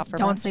used to go out for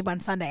don't brunch. sleep on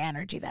Sunday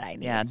energy that I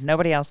need. Yeah,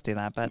 nobody else do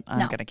that, but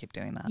I'm gonna keep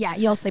doing that. Yeah,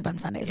 you'll sleep on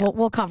Sundays. Yeah.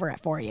 We'll cover it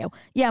for you.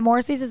 Yeah,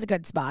 Morrissey's is a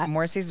good spot.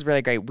 Morrissey's is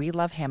really great. We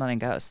love Hamlet and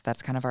Ghost.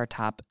 That's kind of our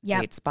top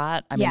 8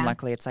 spot. I mean,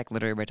 luckily it's like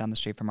literally right down the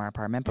street from our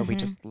apartment, but we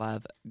just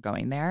love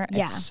going there.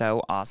 Yeah. It's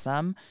so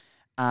awesome.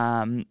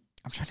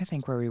 I'm trying to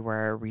think where we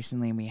were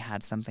recently, and we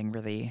had something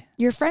really.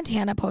 Your friend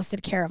Hannah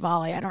posted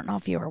Caravalli. I don't know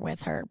if you were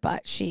with her,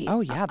 but she. Oh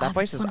yeah, that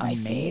place is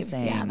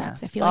amazing. Yeah,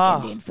 that's if you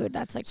like Indian food,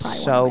 that's like probably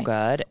so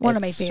good. One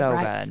of my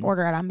favorites. So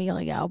Order it on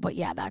Melio, but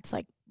yeah, that's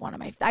like one of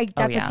my.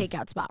 That's a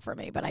takeout spot for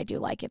me, but I do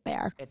like it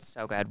there. It's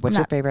so good. What's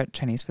your favorite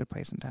Chinese food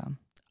place in town?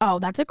 Oh,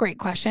 that's a great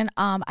question.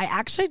 I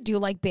actually do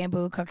like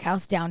Bamboo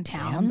Cookhouse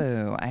downtown.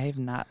 Bamboo. I have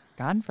not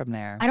gone from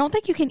there. I don't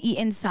think you can eat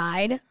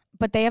inside,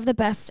 but they have the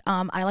best.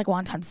 I like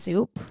wonton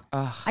soup.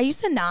 Ugh. I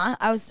used to not.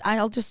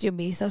 I'll just do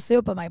miso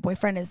soup, but my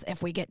boyfriend is,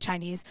 if we get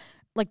Chinese.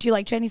 Like, do you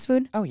like Chinese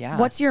food? Oh, yeah.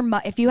 What's your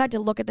if you had to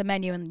look at the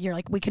menu and you're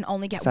like, we can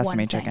only get Sesame one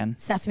thing. chicken.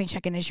 Sesame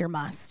chicken is your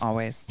must.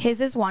 Always. His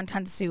is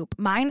wonton soup.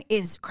 Mine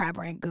is crab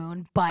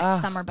rangoon, but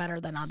some are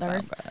better than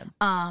others. So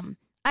good.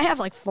 I have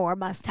like 4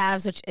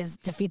 must-haves, which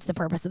defeats the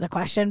purpose of the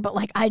question, but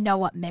like I know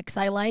what mix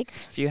I like.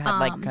 If you had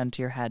like gun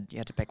to your head, you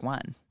had to pick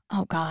one.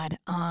 Oh God.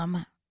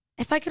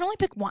 If I could only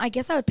pick one, I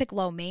guess I would pick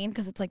lo mein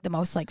because it's like the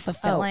most like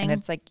fulfilling. And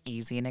it's like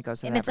easy and it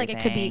goes with and it's everything.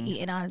 Like it could be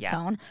eaten on its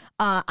own.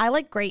 I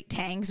like Great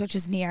Tangs, which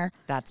is near.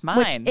 That's mine.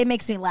 Which it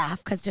makes me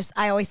laugh because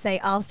I always say,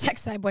 I'll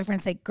text my boyfriend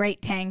and say,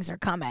 Great Tangs are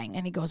coming.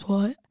 And he goes,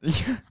 what?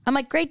 I'm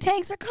like, Great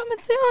Tangs are coming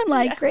soon.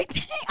 Like Great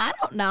Tang. I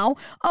don't know.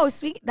 Oh,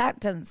 sweet. That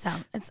doesn't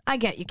sound, I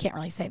get you can't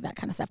really say that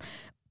kind of stuff.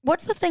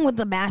 What's the thing with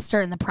the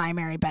master in the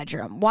primary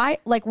bedroom? Why?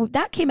 Like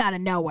that came out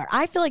of nowhere.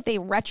 I feel like they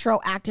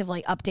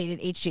retroactively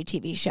updated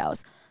HGTV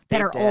shows that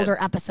are older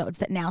episodes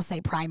that now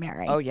say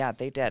primary. Oh yeah,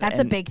 they did. That's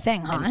a big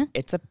thing, huh?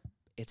 It's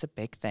a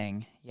big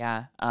thing.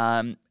 Yeah.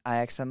 I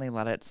accidentally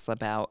let it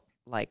slip out.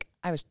 Like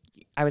I was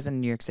in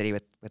New York City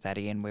with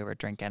Eddie, and we were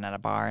drinking at a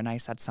bar, and I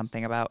said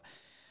something about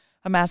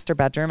a master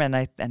bedroom, and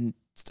everybody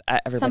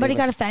somebody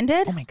got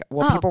offended. Oh my God.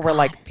 Well, people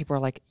were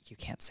like, you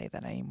can't say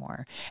that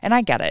anymore. And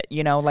I get it,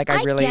 like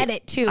I really get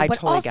it too. I but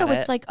totally also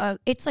get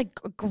it's like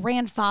a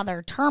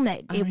grandfather term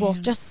that it will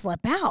just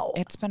slip out.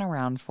 It's been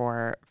around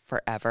for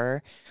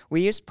forever.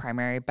 We use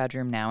primary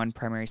bedroom now and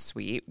primary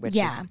suite, which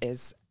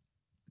is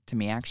to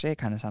me actually it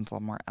kind of sounds a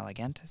little more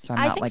elegant. So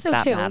I'm not like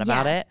that mad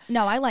about it.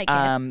 No, I like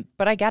it.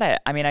 But I get it.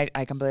 I mean,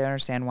 I completely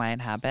understand why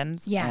it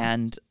happens. Yeah.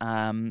 And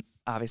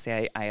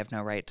obviously I have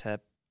no right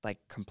to like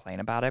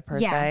complain about it per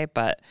se,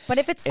 but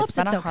if it slips,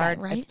 it's okay,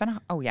 right? It's been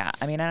I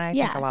mean, and I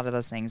think a lot of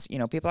those things,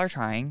 people are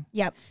trying.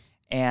 Yep.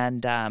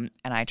 And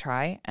I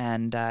try,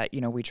 and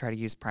we try to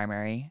use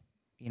primary,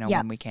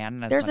 when we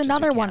can. There's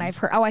another one I've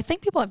heard. Oh, I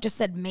think people have just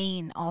said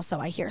main. Also,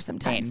 I hear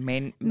sometimes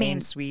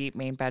main suite,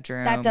 main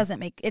bedroom. That doesn't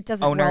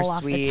roll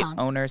off the tongue.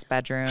 Owner's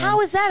bedroom.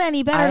 How is that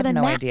any better than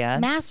idea.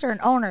 Master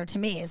and owner? To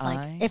me is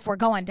like if we're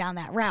going down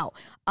that route.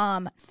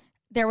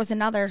 There was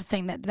another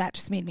thing that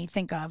just made me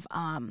think of.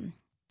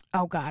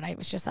 Oh God, I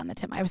was just on the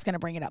tip. I was going to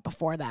bring it up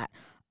before that.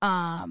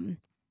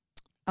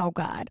 Oh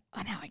God,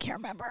 now I can't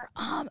remember.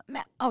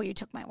 You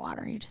took my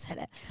water. You just hit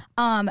it.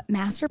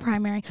 Master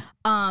primary.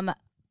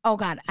 Oh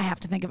God, I have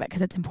to think of it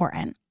because it's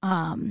important.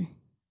 Damn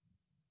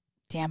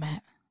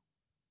it.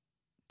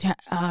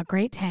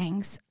 Great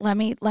Tanks. Let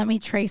me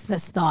trace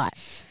this thought.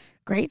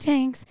 Great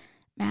Tanks,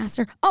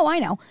 master. Oh, I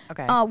know.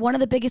 Okay. One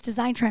of the biggest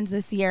design trends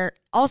this year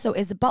also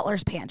is the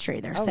butler's pantry.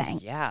 They're Oh, saying.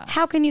 yeah.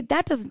 How can you?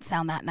 That doesn't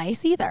sound that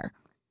nice either.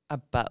 A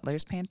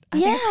butler's pantry? I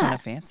think it's Yeah. kind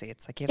of fancy.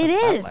 It's like you have It a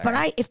is, butler.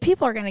 but if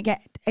people are going to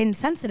get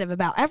insensitive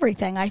about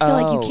everything, I feel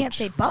like you can't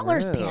say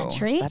butler's true.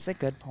 pantry. That's a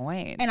good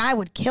point. And I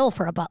would kill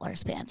for a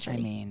butler's pantry. I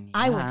mean,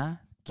 yeah. I would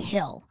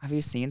kill. Have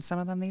you seen some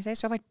of them these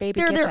days? They're like baby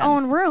They're kitchens. their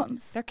own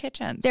rooms. They're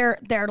kitchens. They're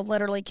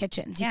literally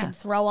kitchens. You Yeah. can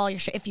throw all your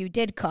shit. If you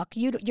did cook,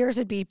 yours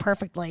would be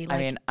perfectly. Like,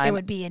 mean, it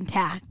would be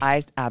intact.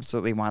 I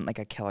absolutely want like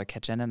a killer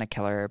kitchen and a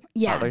killer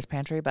Yeah. butler's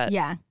pantry, but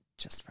Yeah.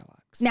 just for looks.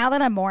 Now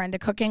that I'm more into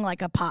cooking,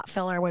 like a pot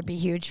filler would be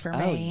huge for Oh,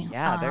 me.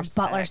 yeah, they're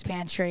Butler's sick.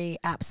 Pantry,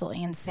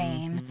 absolutely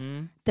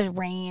insane. Mhm. The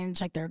range,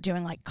 like they're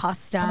doing like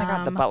custom. Oh my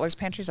God, the butler's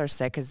pantries are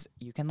sick because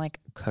you can like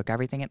cook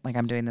everything. Like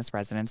I'm doing this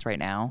residence right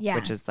now, Yeah.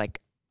 which is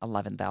like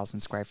 11,000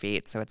 square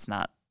feet. So it's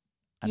not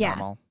a Yeah.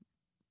 normal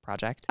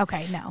project.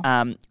 Okay,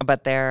 no.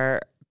 But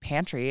their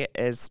pantry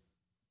is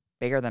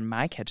bigger than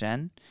my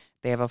kitchen.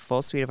 They have a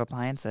full suite of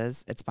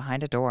appliances. It's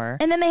behind a door.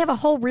 And then they have a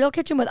whole real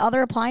kitchen with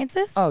other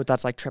appliances. Oh,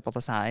 that's like triple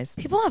the size.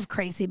 People have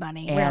crazy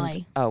money, And,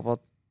 really. Oh,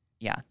 well,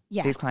 yeah.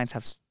 Yeah. These clients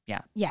have, yeah.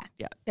 Yeah.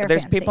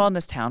 There's fancy. people in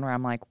this town where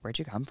I'm like, where'd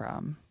you come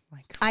from?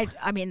 Like,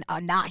 I mean,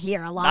 not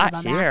here. A lot Not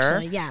of them here.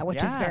 actually. Yeah,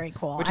 which is Yeah. very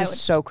cool. Which is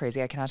so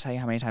crazy. I cannot tell you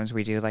how many times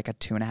we do like a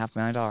 $2.5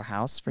 million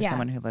house for Yeah.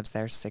 someone who lives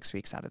there 6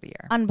 weeks out of the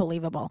year.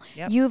 unbelievable.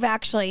 Yep. You've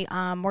actually,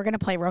 we're going to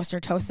play Roast or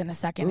Toast in a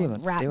second Ooh, and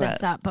let's wrap do this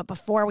it. up. But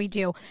before we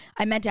do,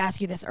 I meant to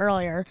ask you this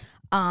earlier.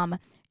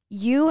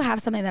 You have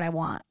something that I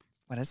want.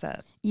 What is it?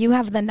 You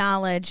have the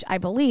knowledge, I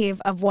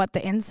believe, of what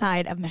the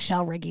inside of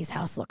Michelle Riggy's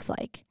house looks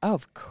like. Oh,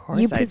 of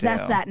course You I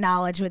possess do. that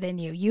knowledge within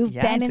you. You've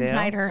Yeah, I been do.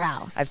 inside her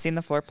house. I've seen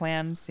the floor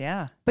plans.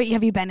 Yeah. But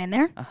have you been in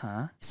there?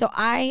 Uh-huh. So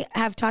I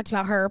have talked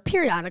about her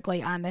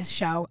periodically on this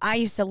show. I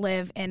used to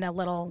live in a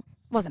little,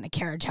 wasn't a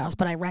carriage house,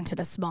 but I rented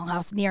a small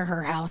house near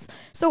her house.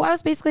 So I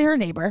was basically her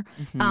neighbor.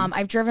 Mm-hmm.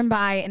 I've driven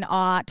by and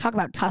talk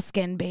about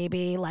Tuscan,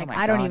 baby. Like, my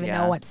I don't God, even yeah.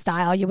 know what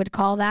style you would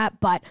call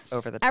that, but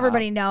Over the top.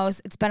 everybody knows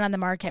it's been on the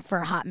market for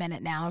a hot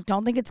minute now.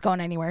 Don't think it's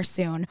going anywhere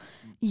soon.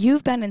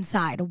 You've been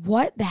inside.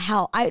 What the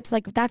hell? It's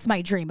like, that's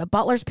my dream, a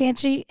butler's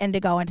pantry and to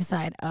go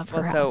inside of her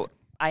Well, house. so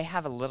I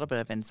have a little bit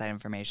of inside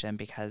information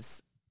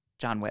because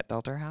John Witt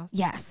built her house.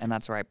 Yes. And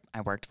that's where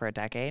I worked for a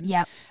decade.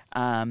 Yep.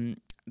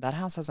 That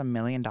house has $1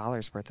 million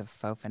worth of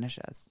faux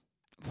finishes.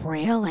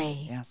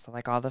 Really? Yeah, so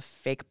like all the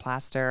fake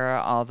plaster,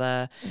 all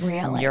the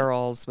Really?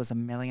 murals was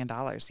 $1 million.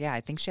 Yeah,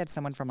 I think she had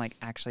someone from like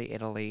actually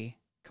Italy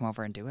come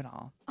over and do it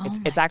all. Oh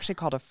It's actually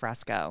called a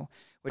fresco,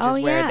 which Oh,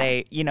 is where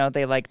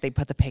yeah. they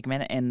put the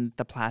pigment in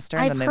the plaster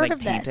and I've then they heard like of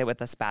paint this. it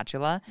with a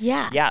spatula.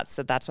 Yeah. Yeah,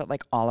 so that's what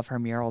like all of her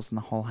murals in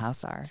the whole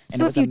house are. And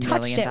So it if was you $1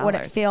 touched million. it, would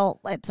it feel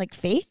it's like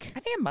fake? I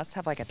think it must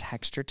have like a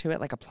texture to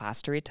it, like a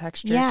plastery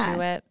texture Yeah.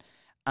 to it.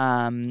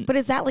 But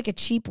is that like a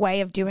cheap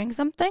way of doing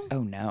something?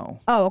 Oh no.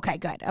 Oh, okay,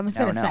 good. I was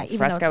No, gonna no. say, even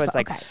Fresco though is it's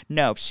like okay.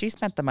 no. She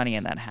spent the money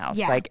in that house.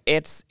 Yeah. Like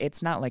it's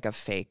not like a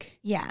fake.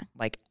 Yeah,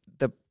 Like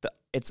the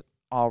it's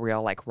all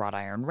real like wrought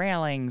iron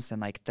railings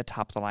and like the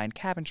top of the line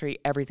cabinetry.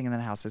 Everything in the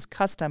house is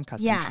custom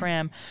Yeah.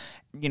 trim.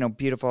 You know,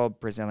 beautiful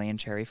Brazilian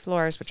cherry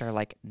floors, which are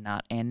like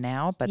not in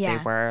now, but Yeah.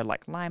 they were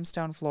like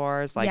limestone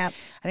floors. Like Yep.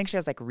 I think she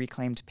has like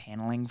reclaimed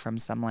paneling from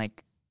some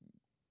like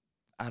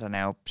I don't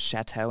know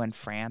chateau in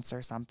France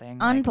or something.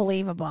 Like,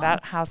 unbelievable.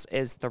 that house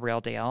is the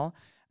real deal.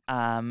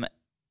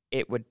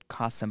 It would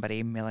cost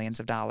somebody millions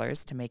of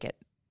dollars to make it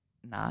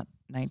not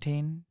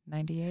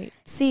 1998.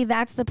 See,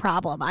 that's the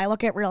problem. I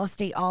look at real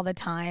estate all the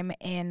time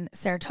in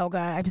Saratoga.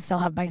 I still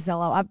have my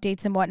Zillow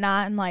updates and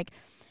whatnot, and like,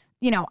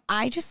 you know,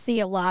 I just see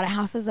a lot of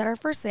houses that are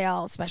for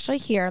sale, especially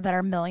here, that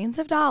are millions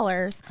of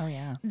dollars. Oh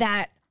yeah.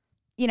 That,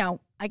 you know,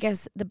 I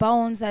guess the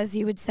bones, as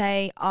you would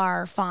say,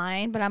 are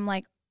fine, but I'm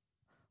like,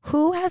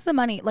 who has the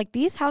money? Like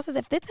these houses,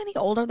 if it's any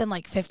older than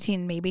like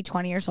 15, maybe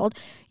 20 years old,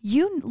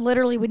 you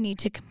literally would need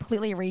to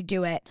completely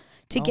redo it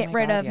to Oh get my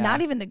rid God, of yeah.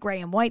 not even the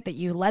gray and white that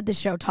you led the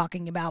show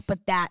talking about,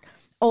 but that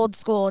old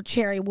school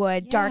cherry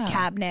wood, dark Yeah.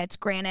 cabinets,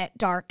 granite,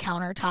 dark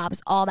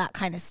countertops, all that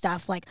kind of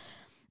stuff. Like,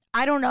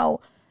 I don't know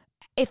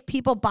if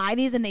people buy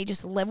these and they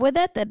just live with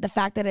it, that the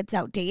fact that it's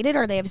outdated,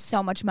 or they have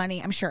so much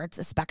money. I'm sure it's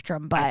a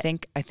spectrum, but I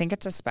think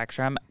it's a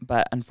spectrum,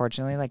 but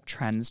unfortunately, like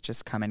trends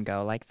just come and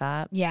go like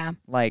that. yeah.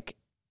 Like,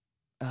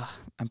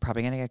 I'm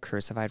probably gonna get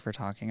crucified for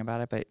talking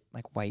about it, but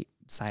like white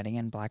siding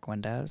and black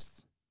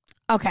windows.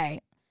 Okay.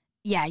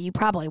 Yeah, you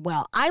probably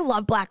will. I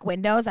love black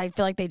windows. I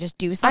feel like they just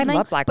do something.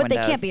 love black but they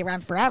windows. can't be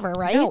around forever,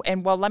 right? No,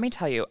 and well, let me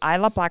tell you, I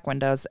love black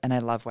windows and I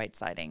love white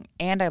siding,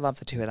 and I love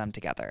the two of them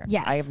together.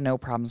 Yes. I have no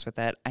problems with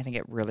it. I think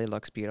it really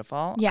looks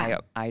beautiful. Yeah.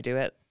 I do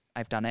it.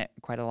 I've done it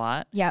quite a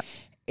lot. Yep.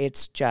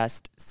 It's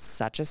just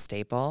such a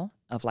staple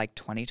of like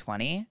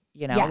 2020.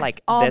 You know, Yes,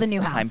 like all the this new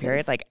time houses.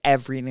 period, like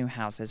every new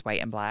house is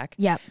white and black.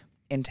 Yep.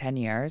 In 10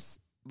 years,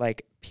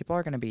 like people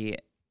are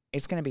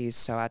it's going to be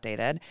so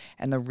outdated.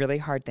 And the really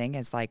hard thing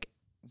is like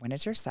when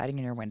it's your siding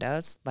and your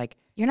windows, like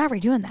You're not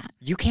redoing that.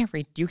 you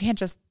can't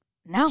just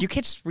No. You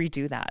can't just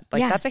redo that.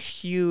 Like, Yeah. that's a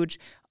huge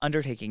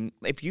undertaking.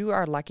 If you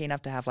are lucky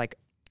enough to have like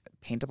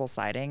paintable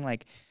siding,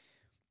 like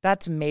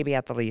that's maybe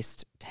at the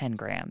least 10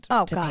 grand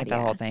Oh, to God, paint that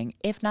yeah. whole thing,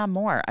 if not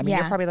more. I mean, Yeah.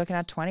 you're probably looking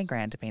at 20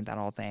 grand to paint that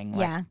whole thing.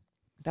 Like, Yeah.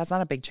 that's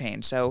not a big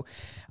change. So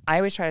I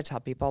always try to tell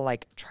people,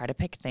 like, try to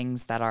pick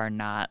things that are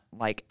not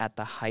like at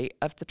the height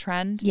of the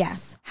trend.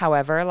 Yes.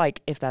 However,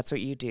 like, if that's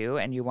what you do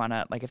and you want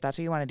to, like, if that's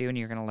what you want to do and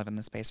you're going to live in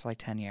the space for like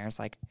 10 years,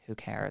 like, who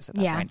cares? At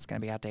that Yeah. point, it's going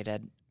to be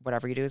outdated.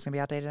 Whatever you do is going to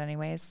be outdated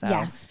anyways. So,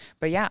 Yes.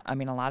 but yeah, I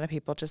mean, a lot of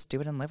people just do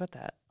it and live with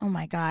it. Oh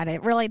my God.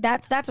 It really,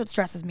 that's what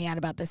stresses me out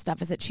about this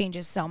stuff is it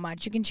changes so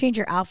much. You can change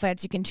your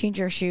outfits, you can change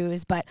your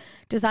shoes, but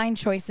design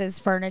choices,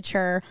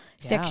 furniture,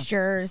 Yeah.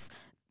 fixtures,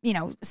 you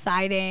know,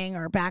 siding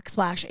or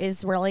backsplash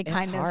is really kind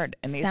It's of hard.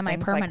 And these things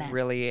semi-permanent. like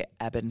really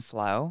ebb and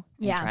flow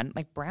in Yeah. trend.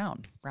 Like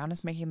Brown. Brown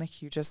is making the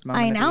hugest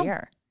moment of know. the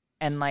year.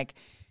 And like,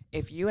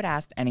 if you had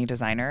asked any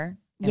designer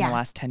in Yeah. the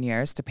last 10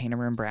 years to paint a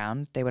room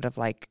brown, they would have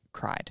like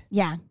cried.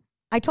 Yeah.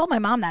 I told my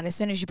mom that as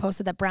soon as you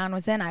posted that brown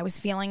was in, I was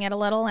feeling it a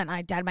little and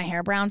I dyed my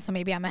hair brown. So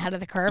maybe I'm ahead of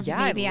the curve. Yeah,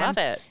 maybe I love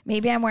it.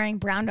 Maybe I'm wearing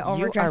brown to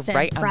overdress you to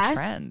are right impress. on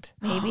trend.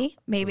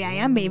 Maybe I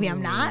am. Maybe I'm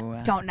Ooh.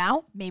 not. Don't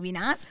know. Maybe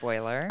not.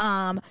 Spoiler.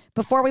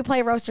 Before we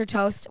play Roast or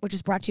Toast, which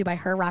is brought to you by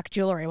Her Rock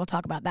Jewelry, we'll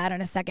talk about that in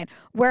a second.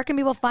 Where can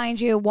people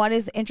find you? What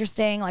is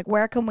interesting? Like,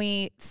 where can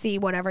we see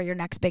whatever your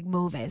next big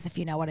move is, if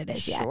you know what it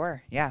is yet?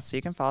 Sure. Yeah. So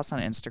you can follow us on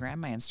Instagram.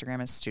 My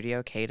Instagram is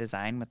Studio K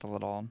Design with the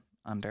little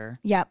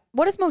under. Yep.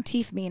 What does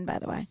motif mean, by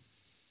the way?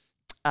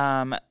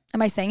 Am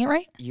I saying it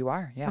right? You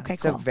are, yeah. Okay,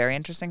 So cool. very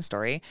interesting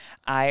story.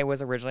 I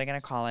was originally going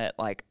to call it,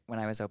 like, when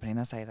I was opening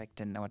this, I like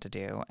didn't know what to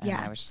do, and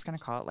Yeah. I was just going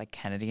to call it like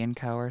Kennedy and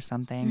Co. or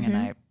something,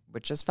 and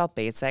which just felt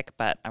basic,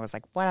 but I was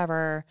like,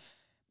 whatever,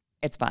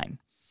 it's fine.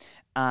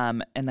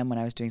 And then when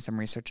I was doing some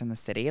research in the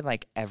city,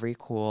 like every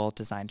cool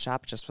design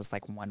shop just was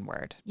like one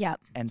word.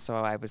 Yep. And so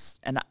I was,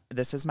 and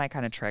this is my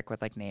kind of trick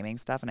with like naming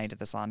stuff, and I did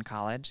this all in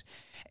college,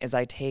 is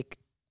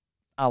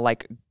I'll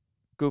like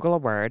Google a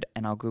word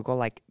and I'll Google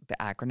like the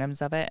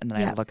acronyms of it, and then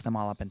I Yep. look them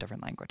all up in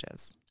different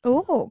languages.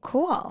 Ooh,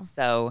 cool.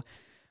 So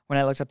when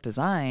I looked up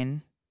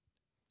design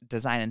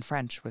in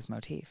French was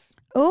motif.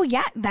 Oh,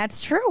 yeah,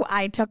 that's true.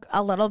 I took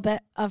a little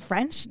bit of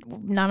French.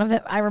 None of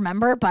it I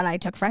remember, but I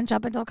took French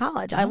up until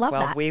college. I love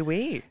that.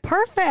 Oui.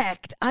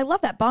 Perfect. I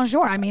love that.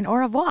 Bonjour. I mean, au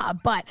revoir.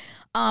 But,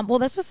 well,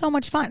 this was so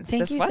much fun.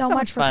 Thank This you was so so much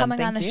much for fun. coming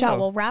on Thank the show. you.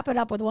 We'll wrap it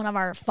up with one of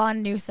our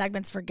fun new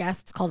segments for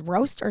guests called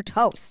Roast or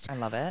Toast. I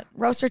love it.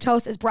 Roast or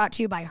Toast is brought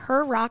to you by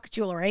Her Rock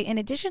Jewelry. In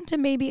addition to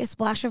maybe a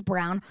splash of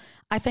brown,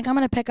 I think I'm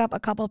going to pick up a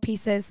couple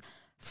pieces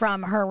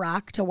from Her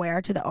Rock to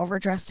wear to the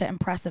Overdress to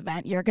Impress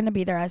event. You're going to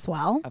be there as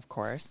well. Of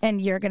course.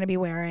 And you're going to be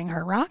wearing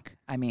Her Rock?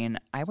 I mean,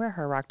 I wear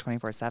Her Rock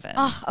 24/7.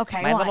 Oh,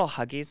 okay. My well, little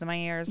huggies in my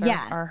ears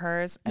are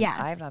hers. And Yeah.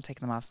 I have not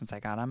taken them off since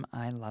I got them.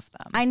 I love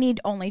them. I need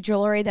only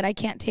jewelry that I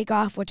can't take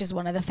off, which is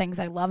one of the things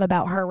I love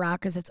about Her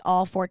Rock is it's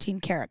all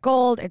 14 karat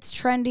gold. It's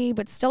trendy,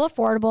 but still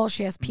affordable.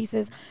 She has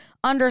pieces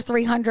under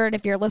 300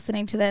 if you're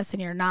listening to this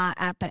and you're not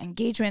at the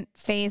engagement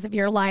phase of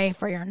your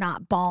life or you're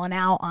not balling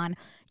out on,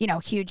 you know,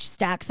 huge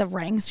stacks of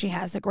rings. She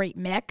has a great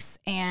mix,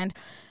 and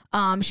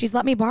she's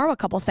let me borrow a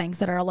couple things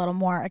that are a little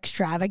more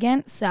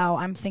extravagant. So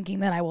I'm thinking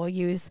that I will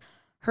use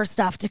her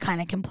stuff to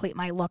kind of complete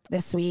my look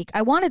this week.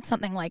 I wanted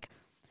something like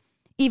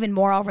even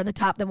more over the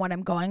top than what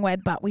I'm going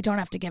with, but we don't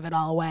have to give it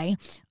all away.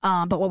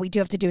 But what we do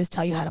have to do is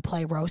tell you how to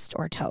play Roast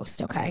or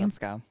Toast, okay? Let's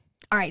go.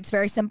 All right, it's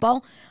very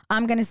simple.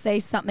 I'm going to say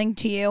something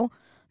to you.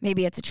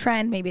 Maybe it's a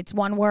trend, maybe it's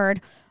one word.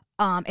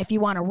 If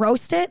you want to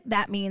roast it,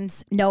 that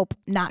means nope,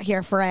 not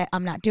here for it.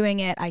 I'm not doing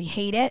it. I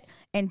hate it.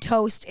 And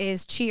toast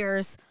is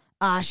cheers,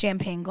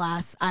 champagne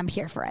glass. I'm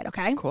here for it,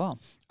 okay? Cool.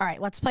 All right,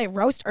 let's play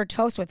Roast or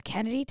Toast with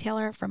Kennedy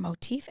Taylor from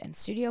Motif and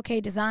Studio K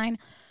Design.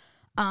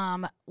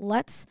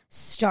 Let's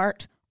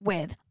start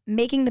with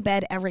making the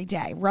bed every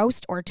day.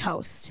 Roast or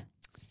toast?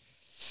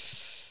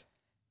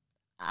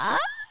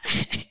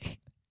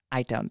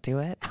 I don't do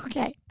it,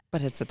 Okay.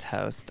 but it's a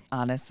toast.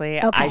 Honestly,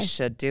 Okay. I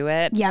should do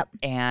it. Yep.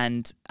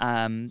 And,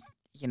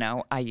 you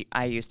know,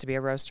 I used to be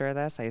a roaster of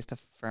this. I used to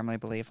firmly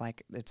believe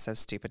like it's so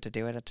stupid to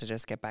do it, to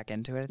just get back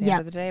into it at the Yep. end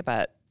of the day.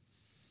 But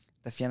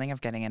the feeling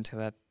of getting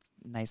into a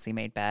nicely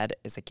made bed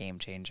is a game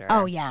changer.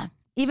 Oh, yeah.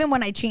 Even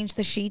when I change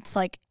the sheets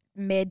like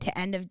mid to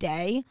end of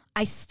day,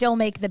 I still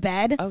make the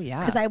bed. Oh, yeah.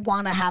 Because I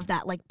want to have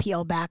that like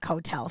peel back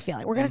hotel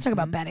feeling. We're going to talk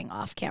about bedding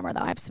off camera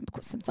though. I have some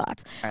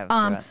thoughts. All right,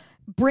 let's do it.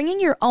 Bringing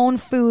your own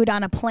food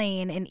on a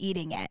plane and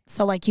eating it.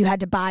 So like you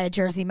had to buy a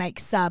Jersey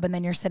Mike's sub and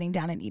then you're sitting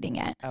down and eating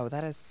it. Oh,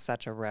 that is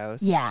such a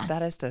roast. Yeah.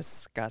 That is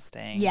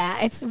disgusting.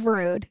 Yeah, it's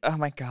rude. Oh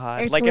my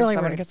God. It's Like really if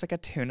someone rude. gets like a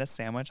tuna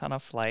sandwich on a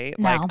flight,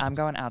 No. like I'm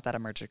going out that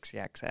emergency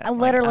exit.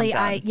 Literally,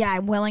 Like, I'm done.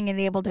 I'm willing and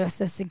able to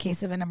assist in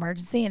case of an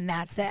emergency, and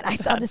that's it. I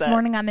saw That's this it.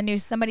 morning on the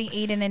news somebody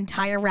ate an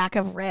entire rack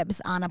of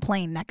ribs on a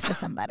plane next to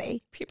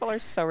somebody. People are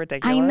so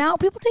ridiculous. I know.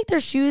 People take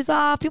their shoes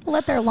off. People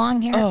let their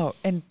long hair. Oh,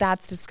 and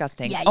that's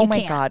disgusting. Yeah, oh you my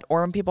can't. God.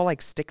 or when people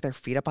like stick their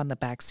feet up on the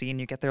back seat and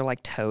you get their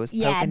like toes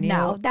poking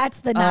no, you. that's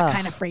the not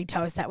kind of free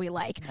toast that we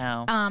like.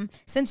 No.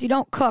 Since you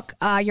don't cook,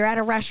 you're at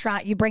a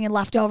restaurant, you bringing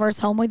leftovers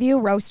home with you,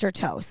 roast or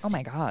toast? Oh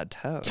my God,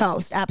 toast.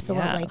 Toast,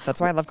 absolutely. Yeah,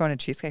 that's why I love going to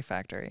Cheesecake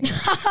Factory.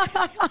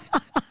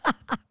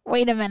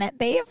 Wait a minute.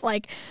 They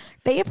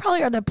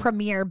probably are the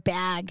premier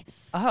bag.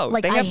 Oh,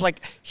 Like, they have like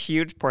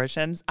huge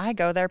portions. I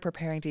go there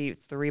preparing to eat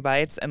 3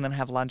 bites and then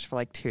have lunch for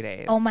like 2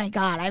 days. Oh my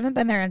God. I haven't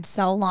been there in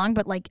so long,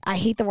 but like I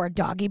hate the word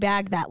doggy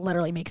bag. That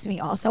literally makes me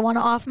also want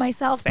to off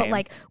myself. But Same.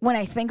 like when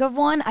I think of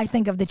one, I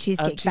think of the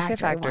Cheesecake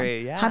Factory,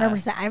 one. yeah.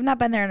 100%. I have not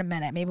been there in a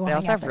minute. Maybe we'll They hang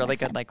also out have there really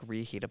next good time. like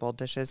reheatable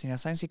dishes. You know,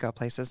 sometimes you go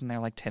places and they're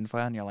like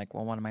tinfoil and you're like,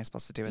 well, what am I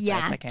supposed to do with this?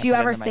 Yeah. I can't Do you put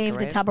it ever in the save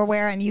the microwave.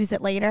 Tupperware and use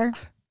it later?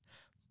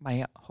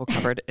 My whole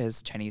cupboard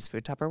is Chinese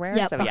food Tupperware.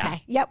 Yep. So Okay. yeah.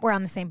 Yep. We're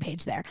on the same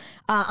page there.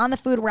 On the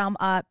food realm,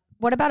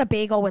 what about a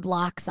bagel with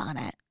lox on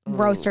it?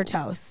 Roast or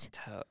toast?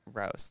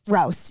 Roast.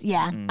 Roast.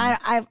 Yeah.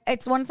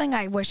 It's one thing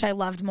I wish I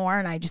loved more,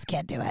 and I just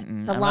can't do it.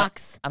 The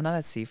lox. I'm not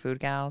a seafood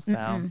gal,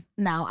 so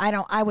No, I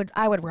don't. I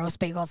would roast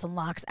bagels and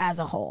lox as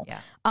a whole.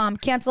 Yeah.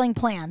 Canceling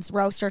plans.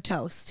 Roast or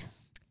toast?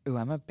 ooh,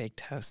 I'm a big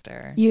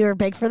toaster. You're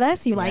big for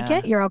this. You like Yeah.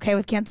 it. You're okay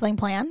with canceling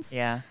plans.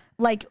 Yeah.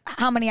 Like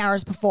how many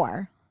hours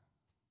before?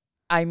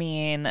 I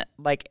mean,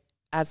 like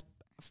as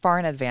far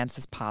in advance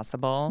as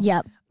possible.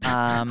 Yep.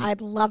 Um, I'd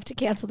love to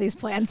cancel these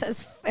plans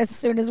as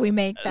soon as we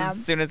make them.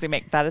 As soon as we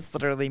make that is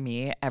literally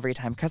me every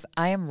time because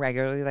I am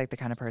regularly like the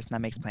kind of person that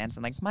makes plans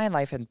and like my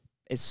life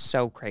is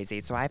so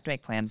crazy, so I have to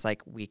make plans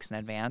like weeks in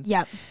advance.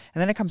 Yep.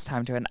 And then it comes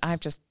time to it, and I've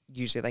just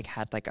usually like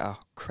had like a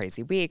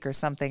crazy week or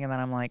something, and then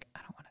I'm like, I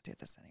don't want to do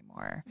this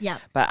anymore. Yep.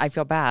 But I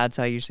feel bad,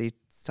 so I usually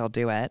still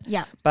do it.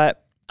 Yep.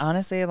 But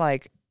honestly,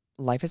 like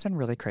life has been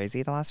really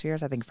crazy the last few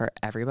years, I think, for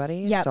everybody.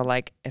 Yep. So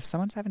like if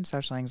someone's having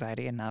social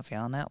anxiety and not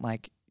feeling it,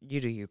 like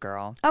you do you,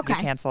 girl. Okay. You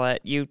cancel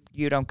it. You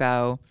don't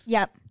go.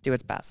 Yep. Do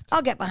what's best.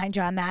 I'll get behind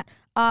you on that.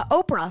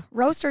 Oprah,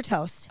 roast or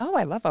toast? Oh,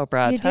 I love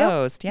Oprah. You do?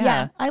 Toast.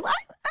 Yeah. I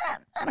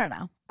don't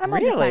know. I'm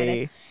Really?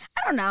 undecided.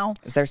 I don't know.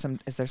 Is there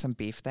some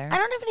beef there? I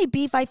don't have any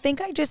beef. I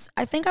think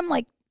I'm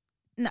like,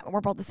 no,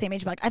 we're both the same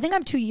age, but like, I think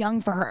I'm too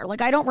young for her.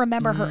 Like, I don't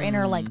remember her in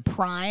her like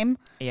prime.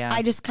 Yeah.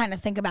 I just kind of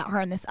think about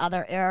her in this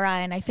other era,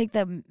 and I think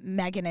the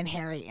Meghan and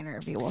Harry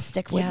interview will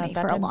stick with me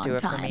that for a didn't long do it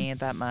time. for me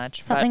that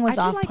much. Something but was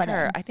I do off-putting. Like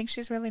her. I think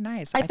she's really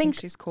nice. I I think think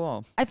she's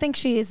cool. I think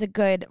she is a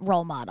good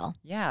role model.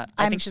 Yeah,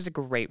 I think she's a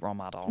great role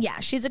model. Yeah,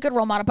 she's a good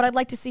role model, but I'd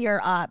like to see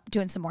her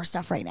doing some more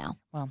stuff right now.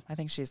 Well, I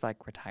think she's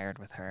like retired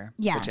with her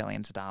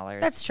bajillions of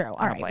dollars. That's true. All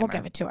I don't right, blame we'll her.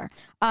 give it to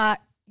her.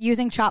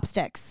 Using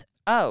chopsticks.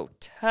 Oh,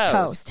 toast.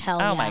 Toast, hell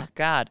Oh yeah. my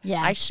God.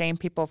 Yeah. I shame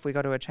people if we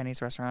go to a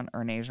Chinese restaurant or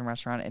an Asian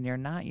restaurant and you're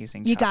not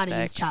using You chopsticks. got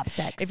to use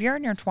chopsticks. If you're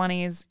in your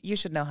 20s, you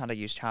should know how to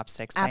use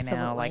chopsticks by now.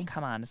 Absolutely. Like,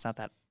 come on, it's not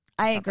that.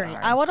 I it's not that agree.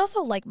 hard. I would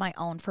also like my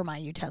own for my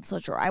utensil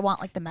drawer. I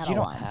want like the metal You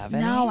don't ones. have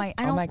No, any?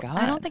 I Oh don't. my I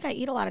God. don't think I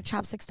eat a lot of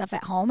chopstick stuff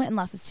at home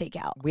unless it's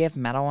takeout. We have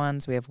metal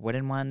ones. We have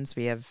wooden ones.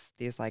 We have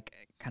these like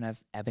kind of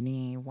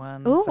ebony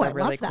ones. Ooh, that I are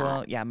really love that.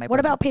 cool. Yeah. My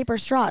What about paper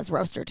straws,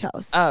 roast or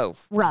toast? Oh,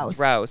 roast.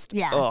 roast.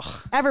 Yeah. Ugh.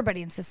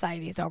 Everybody in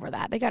society is over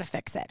that. They got to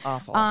fix it.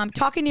 Awful.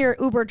 Talking to your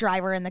Uber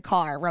driver in the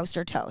car, roast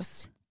or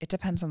toast? It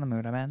depends on the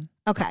mood I'm in.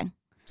 Okay.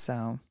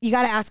 So. You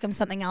got to ask him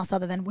something else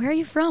other than, where are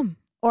you from?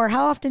 Or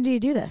how often do you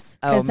do this?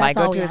 Oh, 'Cause my that's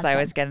all go-to we is ask I him.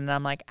 always get in and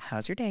I'm like,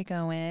 how's your day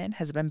going?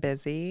 Has it been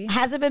busy?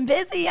 Has it been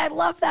busy? I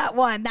love that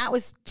one. That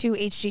was two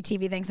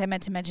HGTV things I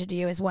meant to mention to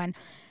you is when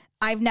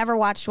I've never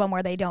watched one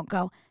where they don't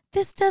go,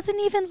 this doesn't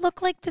even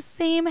look like the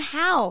same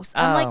house.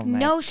 I'm Oh like, my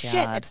no shit.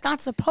 God. It's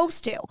not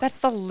supposed to. That's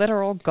the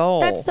literal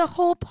goal. That's the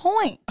whole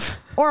point.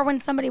 Or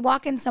when somebody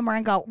walk in somewhere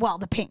and go, well,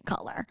 the paint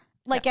color.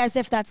 Like as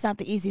if that's not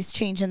the easiest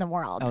change in the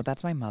world. Oh,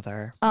 that's my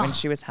mother. When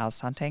she was house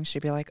hunting,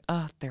 she'd be like,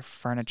 oh, there's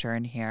furniture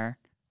in here.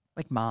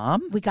 Like,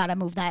 Mom? We got to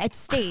move that. It's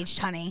staged,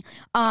 honey.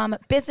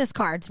 Business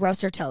cards,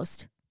 roast or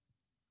toast?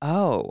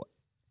 Oh.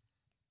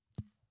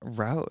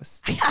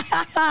 Roast.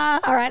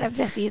 All right, I'm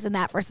just using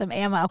that for some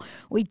ammo.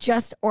 We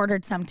just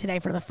ordered some today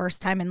for the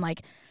first time in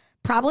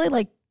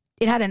probably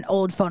it had an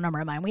old phone number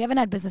of mine. We haven't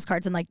had business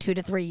cards in 2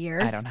 to 3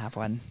 years. I don't have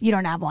one. You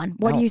don't have one.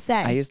 What do No, you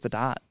say? I use the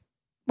dot.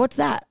 What's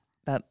that?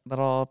 That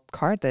little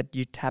card that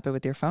you tap it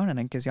with your phone and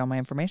it gives you all my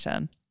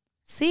information.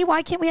 See,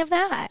 why can't we have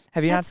that?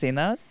 Have you not seen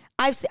those?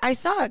 I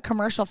saw a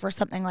commercial for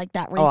something like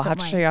that Oh, recently. I'll have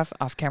to show you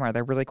off camera.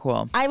 They're really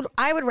cool.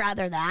 I would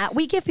rather that.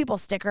 We give people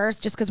stickers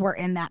just because we're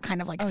in that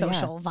kind of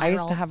social viral. I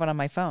used to have one on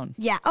my phone.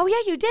 Yeah. Oh, yeah,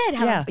 you did.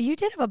 Yeah. You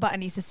did have a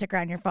button needs to sticker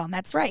on your phone.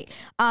 That's right.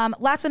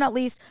 Last but not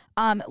least,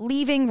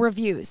 leaving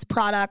reviews,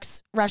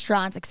 products,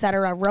 restaurants,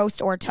 etc.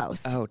 Roast or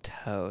toast. Oh,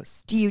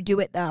 toast. Do you do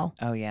it though?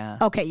 Oh, yeah.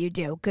 Okay, you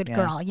do. Good Yeah.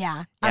 girl.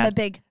 Yeah. I'm Yeah. a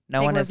big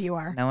No one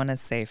reviewer. No one is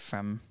safe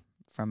from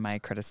my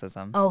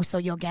criticism. Oh, so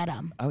you'll get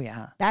them. Oh,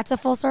 yeah. That's a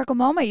full circle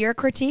moment. Your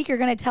critique, you're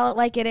going to tell it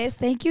like it is.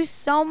 Thank you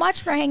so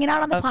much for hanging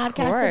out on the Of podcast with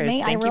course.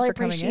 me. Thank I you really for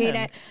coming appreciate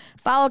in. it.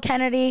 Follow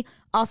Kennedy.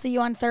 I'll see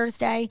you on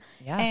Thursday.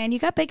 Yeah. And you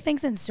got big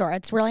things in store.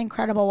 It's really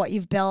incredible what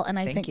you've built. And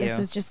I Thank think this you.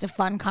 was just a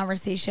fun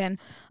conversation.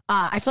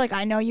 I feel like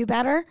I know you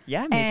better.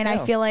 Yeah, me and too. I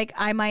feel like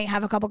I might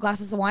have a couple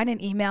glasses of wine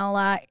and email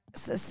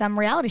some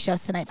reality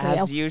shows tonight for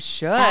As you. you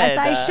should. As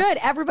I should.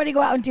 Everybody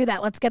go out and do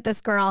that. Let's get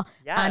this girl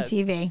on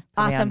TV.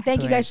 Awesome.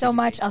 Thank you guys so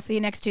much. I'll see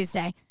you next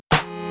Tuesday.